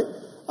it, right?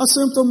 A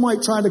symptom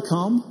might try to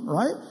come,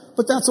 right?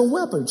 But that's a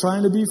weapon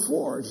trying to be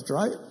forged,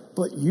 right?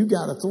 But you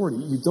got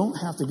authority. You don't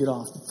have to get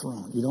off the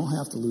throne. You don't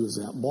have to lose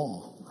that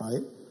ball,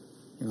 right?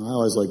 I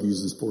always like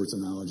using sports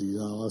analogies.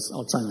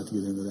 I'll try not to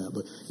get into that.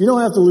 But you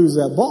don't have to lose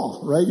that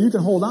ball, right? You can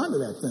hold on to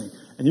that thing.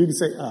 And you can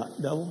say,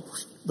 devil,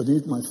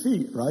 beneath my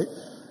feet, right?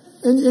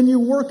 And you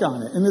work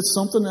on it. And it's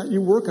something that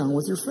you work on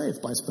with your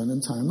faith by spending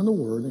time in the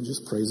Word and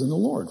just praising the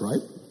Lord, right?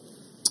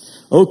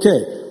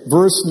 Okay,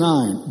 verse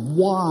 9.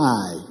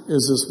 Why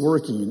is this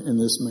working in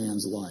this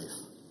man's life?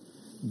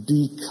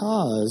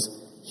 Because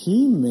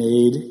he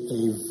made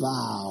a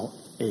vow,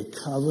 a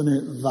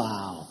covenant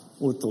vow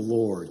with the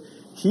Lord.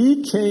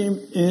 He came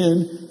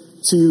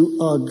into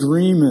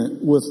agreement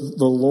with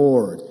the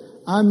Lord.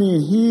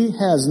 He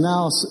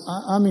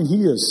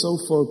is so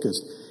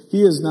focused.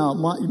 He is now,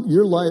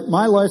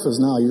 my life is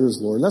now yours,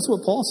 Lord. That's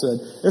what Paul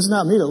said. It's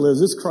not me that lives,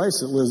 it's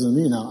Christ that lives in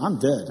me now. I'm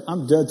dead.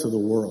 I'm dead to the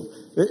world.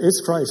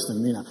 It's Christ in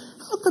me now.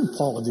 How could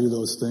Paul do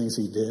those things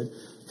he did?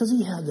 Because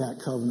he had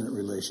that covenant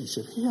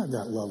relationship. He had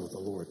that love with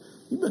the Lord.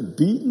 You've been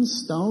beaten,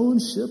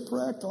 stoned,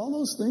 shipwrecked, all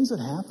those things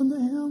that happened to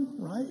him,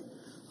 right?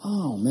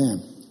 Oh,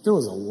 man. There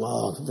was a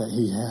love that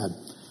he had.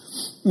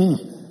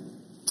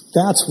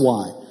 That's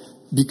why.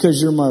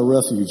 Because you're my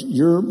refuge.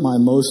 You're my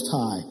most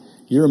high.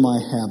 You're my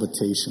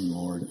habitation,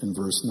 Lord, in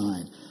verse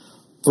 9.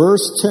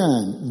 Verse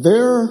 10,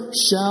 there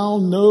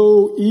shall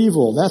no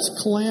evil,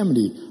 that's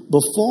calamity,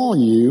 befall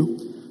you.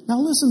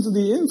 Now listen to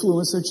the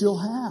influence that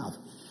you'll have.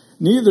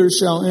 Neither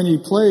shall any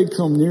plague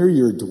come near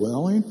your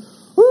dwelling.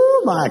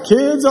 Woo, my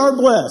kids are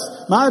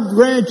blessed. My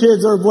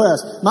grandkids are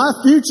blessed. My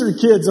future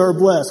kids are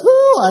blessed.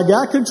 Woo, I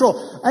got control.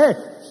 Hey,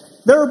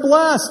 they're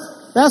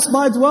blessed. That's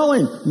my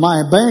dwelling.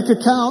 My bank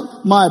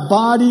account, my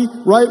body,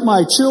 right?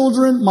 My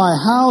children, my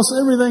house,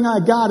 everything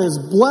I got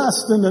is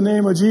blessed in the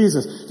name of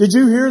Jesus. Did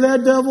you hear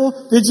that, devil?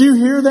 Did you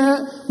hear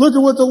that? Look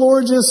at what the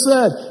Lord just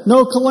said.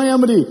 No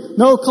calamity,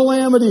 no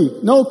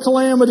calamity, no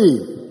calamity.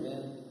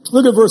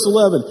 Look at verse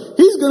 11.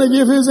 He's going to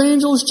give his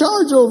angels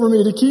charge over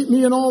me to keep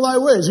me in all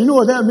thy ways. You know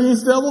what that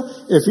means, devil?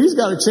 If he's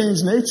got to change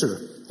nature,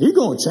 he's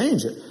going to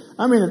change it.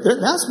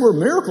 That's where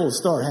miracles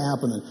start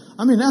happening.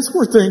 That's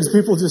where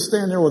people just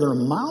stand there with their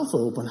mouth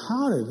open.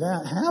 How did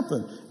that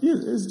happen?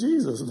 It's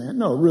Jesus,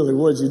 man. No, really,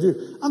 what did you do?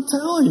 I'm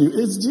telling you,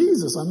 it's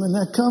Jesus. I'm in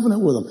that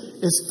covenant with him.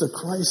 It's the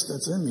Christ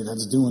that's in me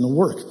that's doing the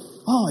work.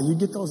 Oh, you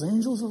get those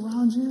angels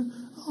around you?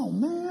 Oh,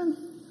 man.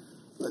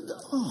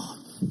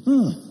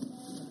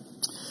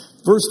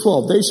 Verse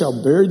 12, they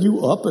shall bear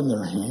you up in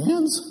their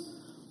hands,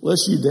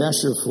 lest you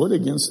dash your foot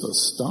against a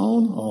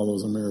stone. Oh,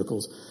 those are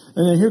miracles.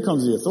 And then here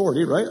comes the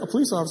authority, right? A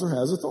police officer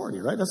has authority,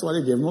 right? That's why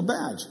they give him a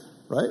badge,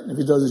 right? And if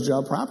he does his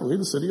job properly,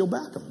 the city will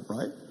back him,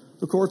 right?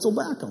 The courts will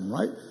back him,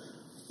 right?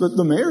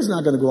 The mayor's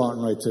not going to go out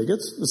and write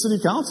tickets. The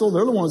city council,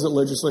 they're the ones that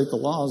legislate the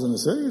laws in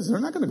the cities. They're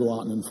not going to go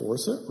out and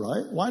enforce it,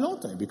 right? Why don't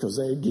they? Because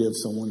they give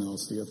someone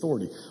else the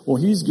authority. Well,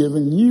 he's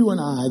given you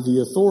and I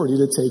the authority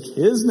to take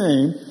his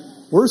name.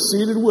 We're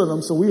seated with him,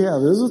 so we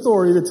have his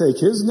authority to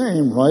take his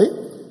name, right?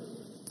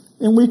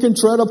 And we can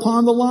tread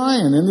upon the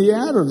lion and the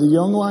adder, the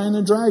young lion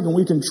and dragon.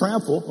 We can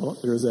trample. Oh,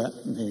 there's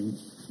that name,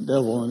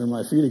 devil, under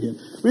my feet again.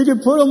 We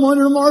can put them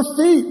under our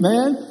feet,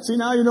 man. See,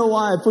 now you know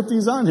why I put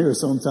these on here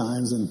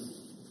sometimes and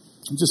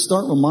just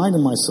start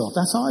reminding myself.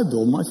 That's how I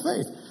build my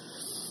faith.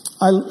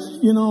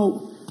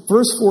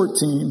 Verse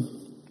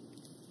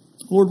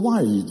 14, Lord,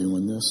 why are you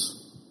doing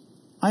this?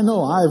 I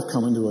know I've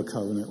come into a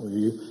covenant with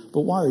you,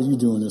 but why are you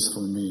doing this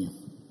for me?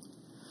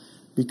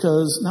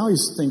 Because now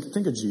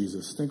think of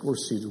Jesus. Think we're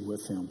seated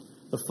with him.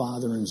 The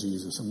Father and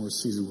Jesus, and we're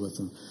seated with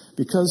him.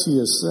 Because he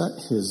has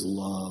set his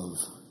love.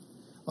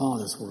 Oh,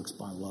 this works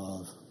by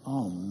love.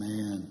 Oh,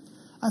 man.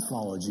 I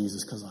follow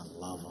Jesus because I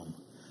love him.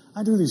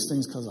 I do these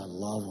things because I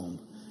love him.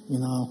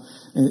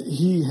 And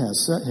he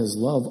has set his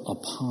love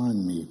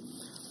upon me.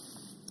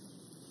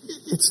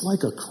 It's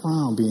like a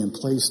crown being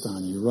placed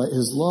on you, right?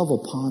 His love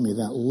upon me,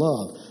 that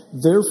love.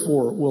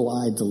 Therefore will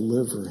I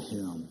deliver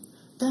him.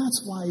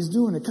 That's why he's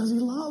doing it, because he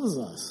loves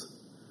us.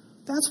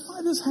 That's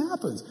why this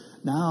happens.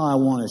 Now I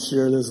want to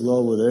share this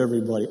love with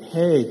everybody.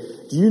 Hey,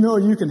 do you know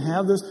you can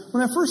have this?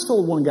 When I first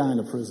told one guy in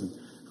the prison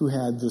who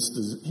had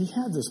he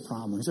had this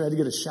problem. He said he had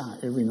to get a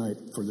shot every night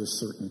for this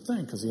certain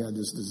thing because he had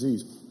this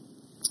disease.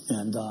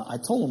 And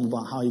I told him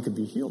about how he could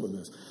be healed of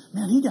this.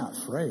 Man, he got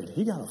afraid.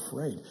 He got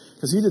afraid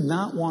because he did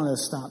not want to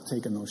stop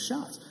taking those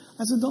shots.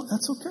 I said,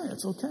 that's okay.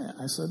 It's okay.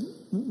 I said,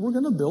 we're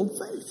going to build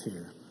faith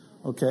here.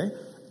 Okay?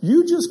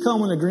 You just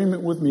come in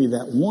agreement with me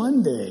that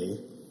one day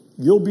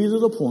you'll be to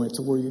the point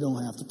to where you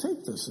don't have to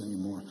take this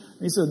anymore.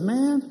 And he said,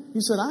 man,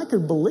 I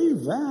could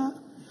believe that.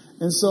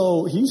 And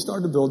so he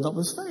started building up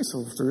his faith.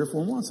 So for 3 or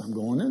 4 months, I'm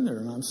going in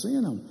there and I'm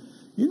seeing him.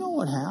 You know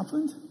what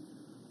happened?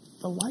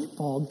 The light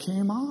bulb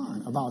came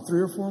on about 3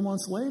 or 4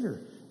 months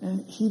later.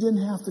 And he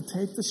didn't have to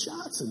take the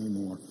shots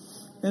anymore.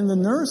 And the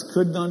nurse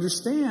couldn't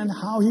understand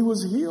how he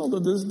was healed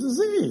of this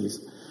disease.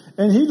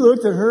 And he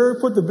looked at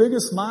her, put the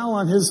biggest smile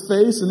on his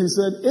face, and he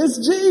said,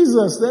 it's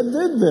Jesus that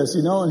did this,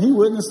 you know. And he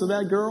witnessed to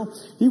that girl.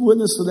 He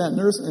witnessed to that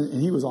nurse, and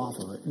he was off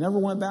of it.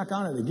 Never went back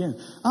on it again.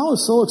 I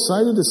was so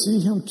excited to see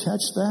him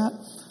catch that.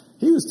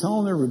 He was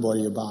telling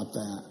everybody about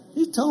that.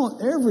 He's telling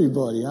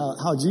everybody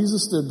how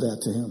Jesus did that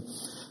to him.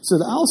 He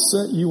said, I'll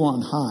set you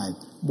on high.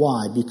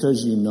 Why?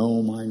 Because you know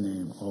my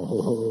name.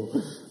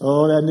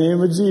 Oh, that name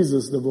of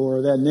Jesus,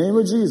 Deborah. That name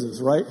of Jesus,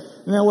 right?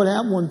 Isn't that what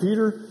happened when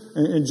Peter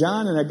and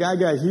John and that guy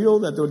got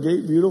healed at the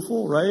gate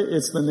beautiful, right?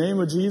 It's the name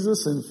of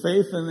Jesus and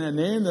faith in that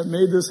name that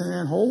made this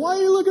man whole. Why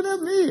are you looking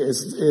at me?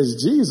 It's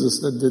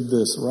Jesus that did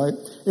this, right?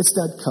 It's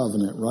that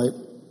covenant, right?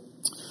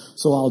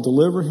 So I'll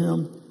deliver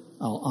him.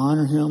 I'll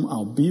honor him.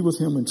 I'll be with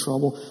him in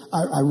trouble.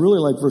 I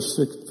really like verse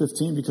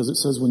 15 because it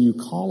says, when you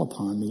call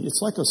upon me,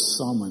 it's like a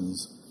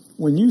summons.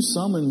 When you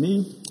summon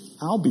me,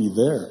 I'll be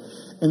there.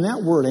 And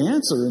that word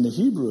answer in the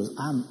Hebrew is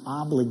I'm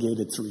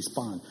obligated to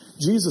respond.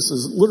 Jesus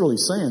is literally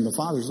saying, the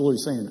Father is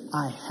literally saying,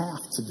 I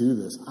have to do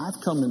this. I've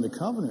come into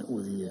covenant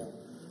with you.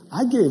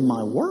 I gave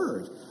my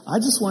word. I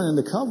just went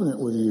into covenant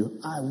with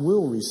you. I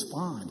will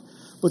respond.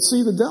 But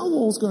see, the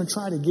devil is going to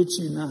try to get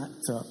you not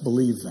to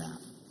believe that.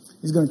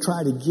 He's going to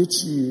try to get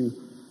you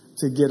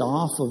to get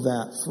off of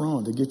that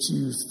throne, to get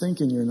you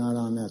thinking you're not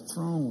on that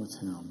throne with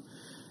him.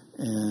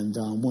 And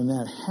when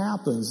that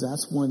happens,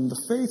 that's when the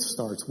faith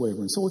starts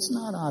wavering. So it's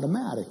not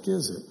automatic,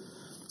 is it?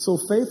 So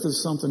faith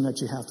is something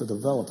that you have to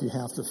develop. You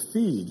have to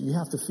feed. You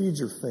have to feed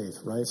your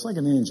faith, right? It's like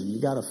an engine.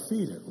 You got to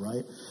feed it,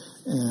 right?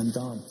 And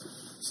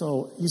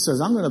so he says,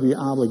 I'm going to be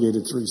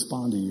obligated to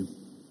respond to you.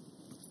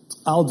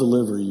 I'll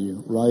deliver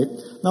you, right?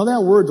 Now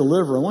that word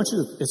deliver, I want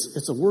you to,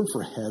 it's a word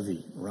for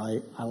heavy, right?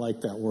 I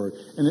like that word.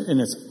 And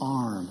it's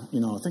arm.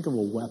 You know, think of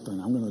a weapon.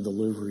 I'm going to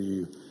deliver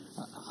you.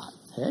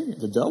 Hey,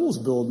 the devil's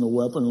building a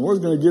weapon. The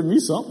Lord's going to give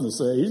me something to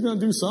say. He's going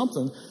to do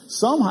something.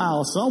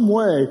 Somehow, some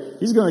way,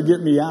 he's going to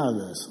get me out of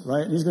this,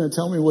 right? And he's going to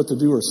tell me what to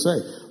do or say,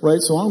 right?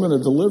 So I'm going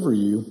to deliver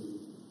you.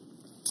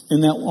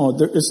 And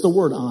it's the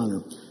word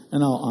honor.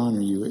 And I'll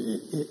honor you.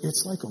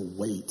 It's like a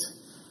weight.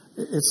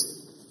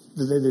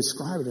 They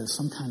describe it as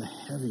some kind of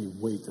heavy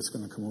weight that's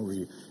going to come over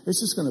you.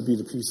 It's just going to be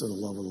the peace of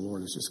the love of the Lord.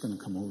 It's just going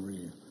to come over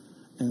you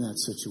in that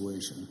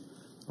situation,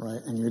 right?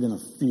 And you're going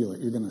to feel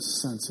it. You're going to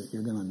sense it.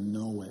 You're going to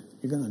know it.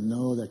 You're going to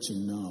know that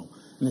you know.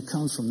 And it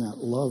comes from that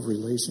love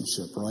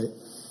relationship, right?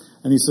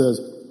 And he says,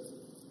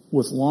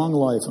 with long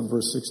life, in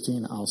verse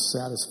 16, I'll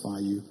satisfy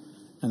you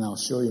and I'll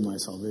show you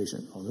my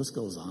salvation. Oh, this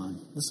goes on.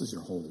 This is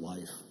your whole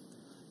life.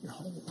 Your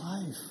whole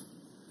life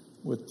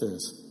with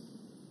this.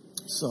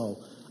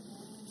 So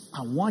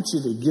I want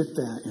you to get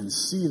that and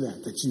see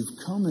that you've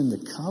come into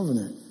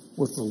covenant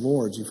with the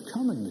Lord. You've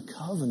come into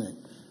covenant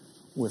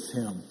with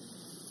him.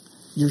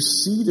 You're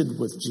seated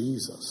with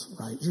Jesus,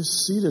 right? You're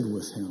seated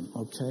with him,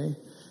 okay?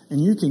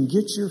 And you can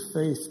get your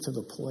faith to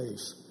the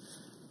place.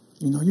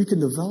 You know, you can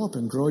develop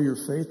and grow your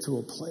faith to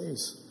a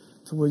place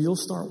to where you'll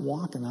start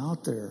walking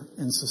out there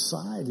in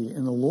society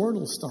and the Lord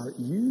will start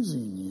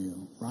using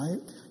you, right?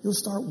 You'll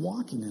start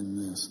walking in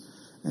this.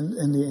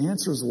 And the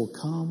answers will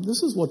come.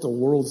 This is what the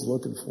world's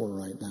looking for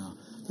right now.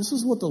 This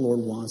is what the Lord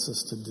wants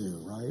us to do,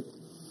 right?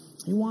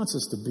 He wants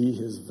us to be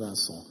his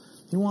vessel.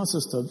 He wants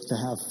us to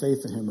have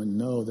faith in him and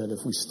know that if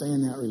we stay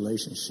in that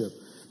relationship,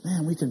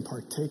 man, we can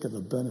partake of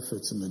the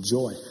benefits and the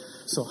joy.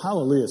 So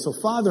hallelujah. So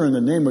Father, in the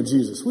name of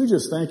Jesus, we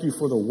just thank you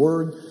for the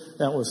word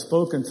that was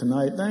spoken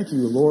tonight. Thank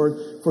you,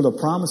 Lord, for the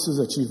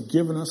promises that you've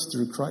given us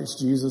through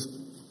Christ Jesus.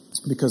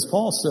 Because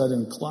Paul said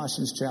in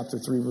Colossians chapter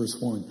 3, verse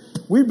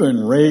 1, we've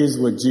been raised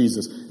with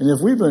Jesus. And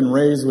if we've been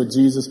raised with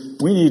Jesus,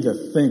 we need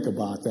to think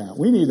about that.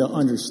 We need to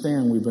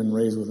understand we've been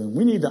raised with him.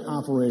 We need to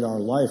operate our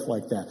life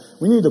like that.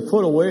 We need to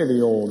put away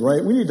the old,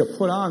 right? We need to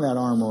put on that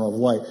armor of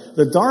light.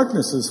 The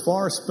darkness is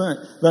far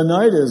spent. The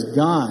night is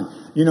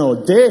gone. You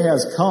know, day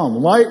has come.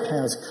 Light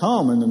has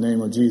come in the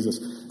name of Jesus.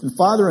 And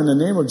Father, in the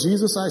name of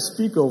Jesus, I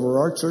speak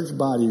over our church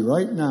body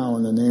right now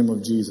in the name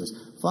of Jesus.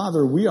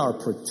 Father, we are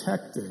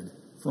protected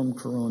from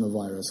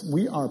coronavirus.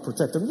 We are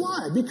protected.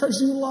 Why?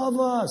 Because you love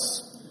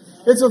us.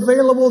 It's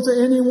available to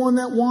anyone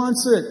that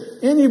wants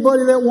it.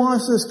 Anybody that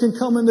wants this can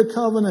come into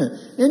covenant.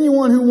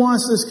 Anyone who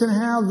wants this can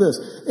have this.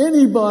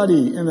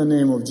 Anybody in the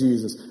name of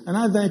Jesus. And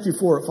I thank you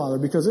for it, Father,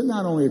 because it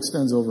not only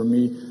extends over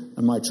me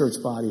and my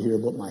church body here,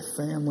 but my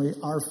family,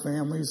 our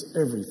families,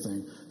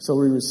 everything. So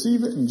we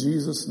receive it in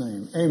Jesus'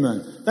 name.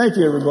 Amen. Thank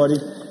you,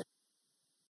 everybody.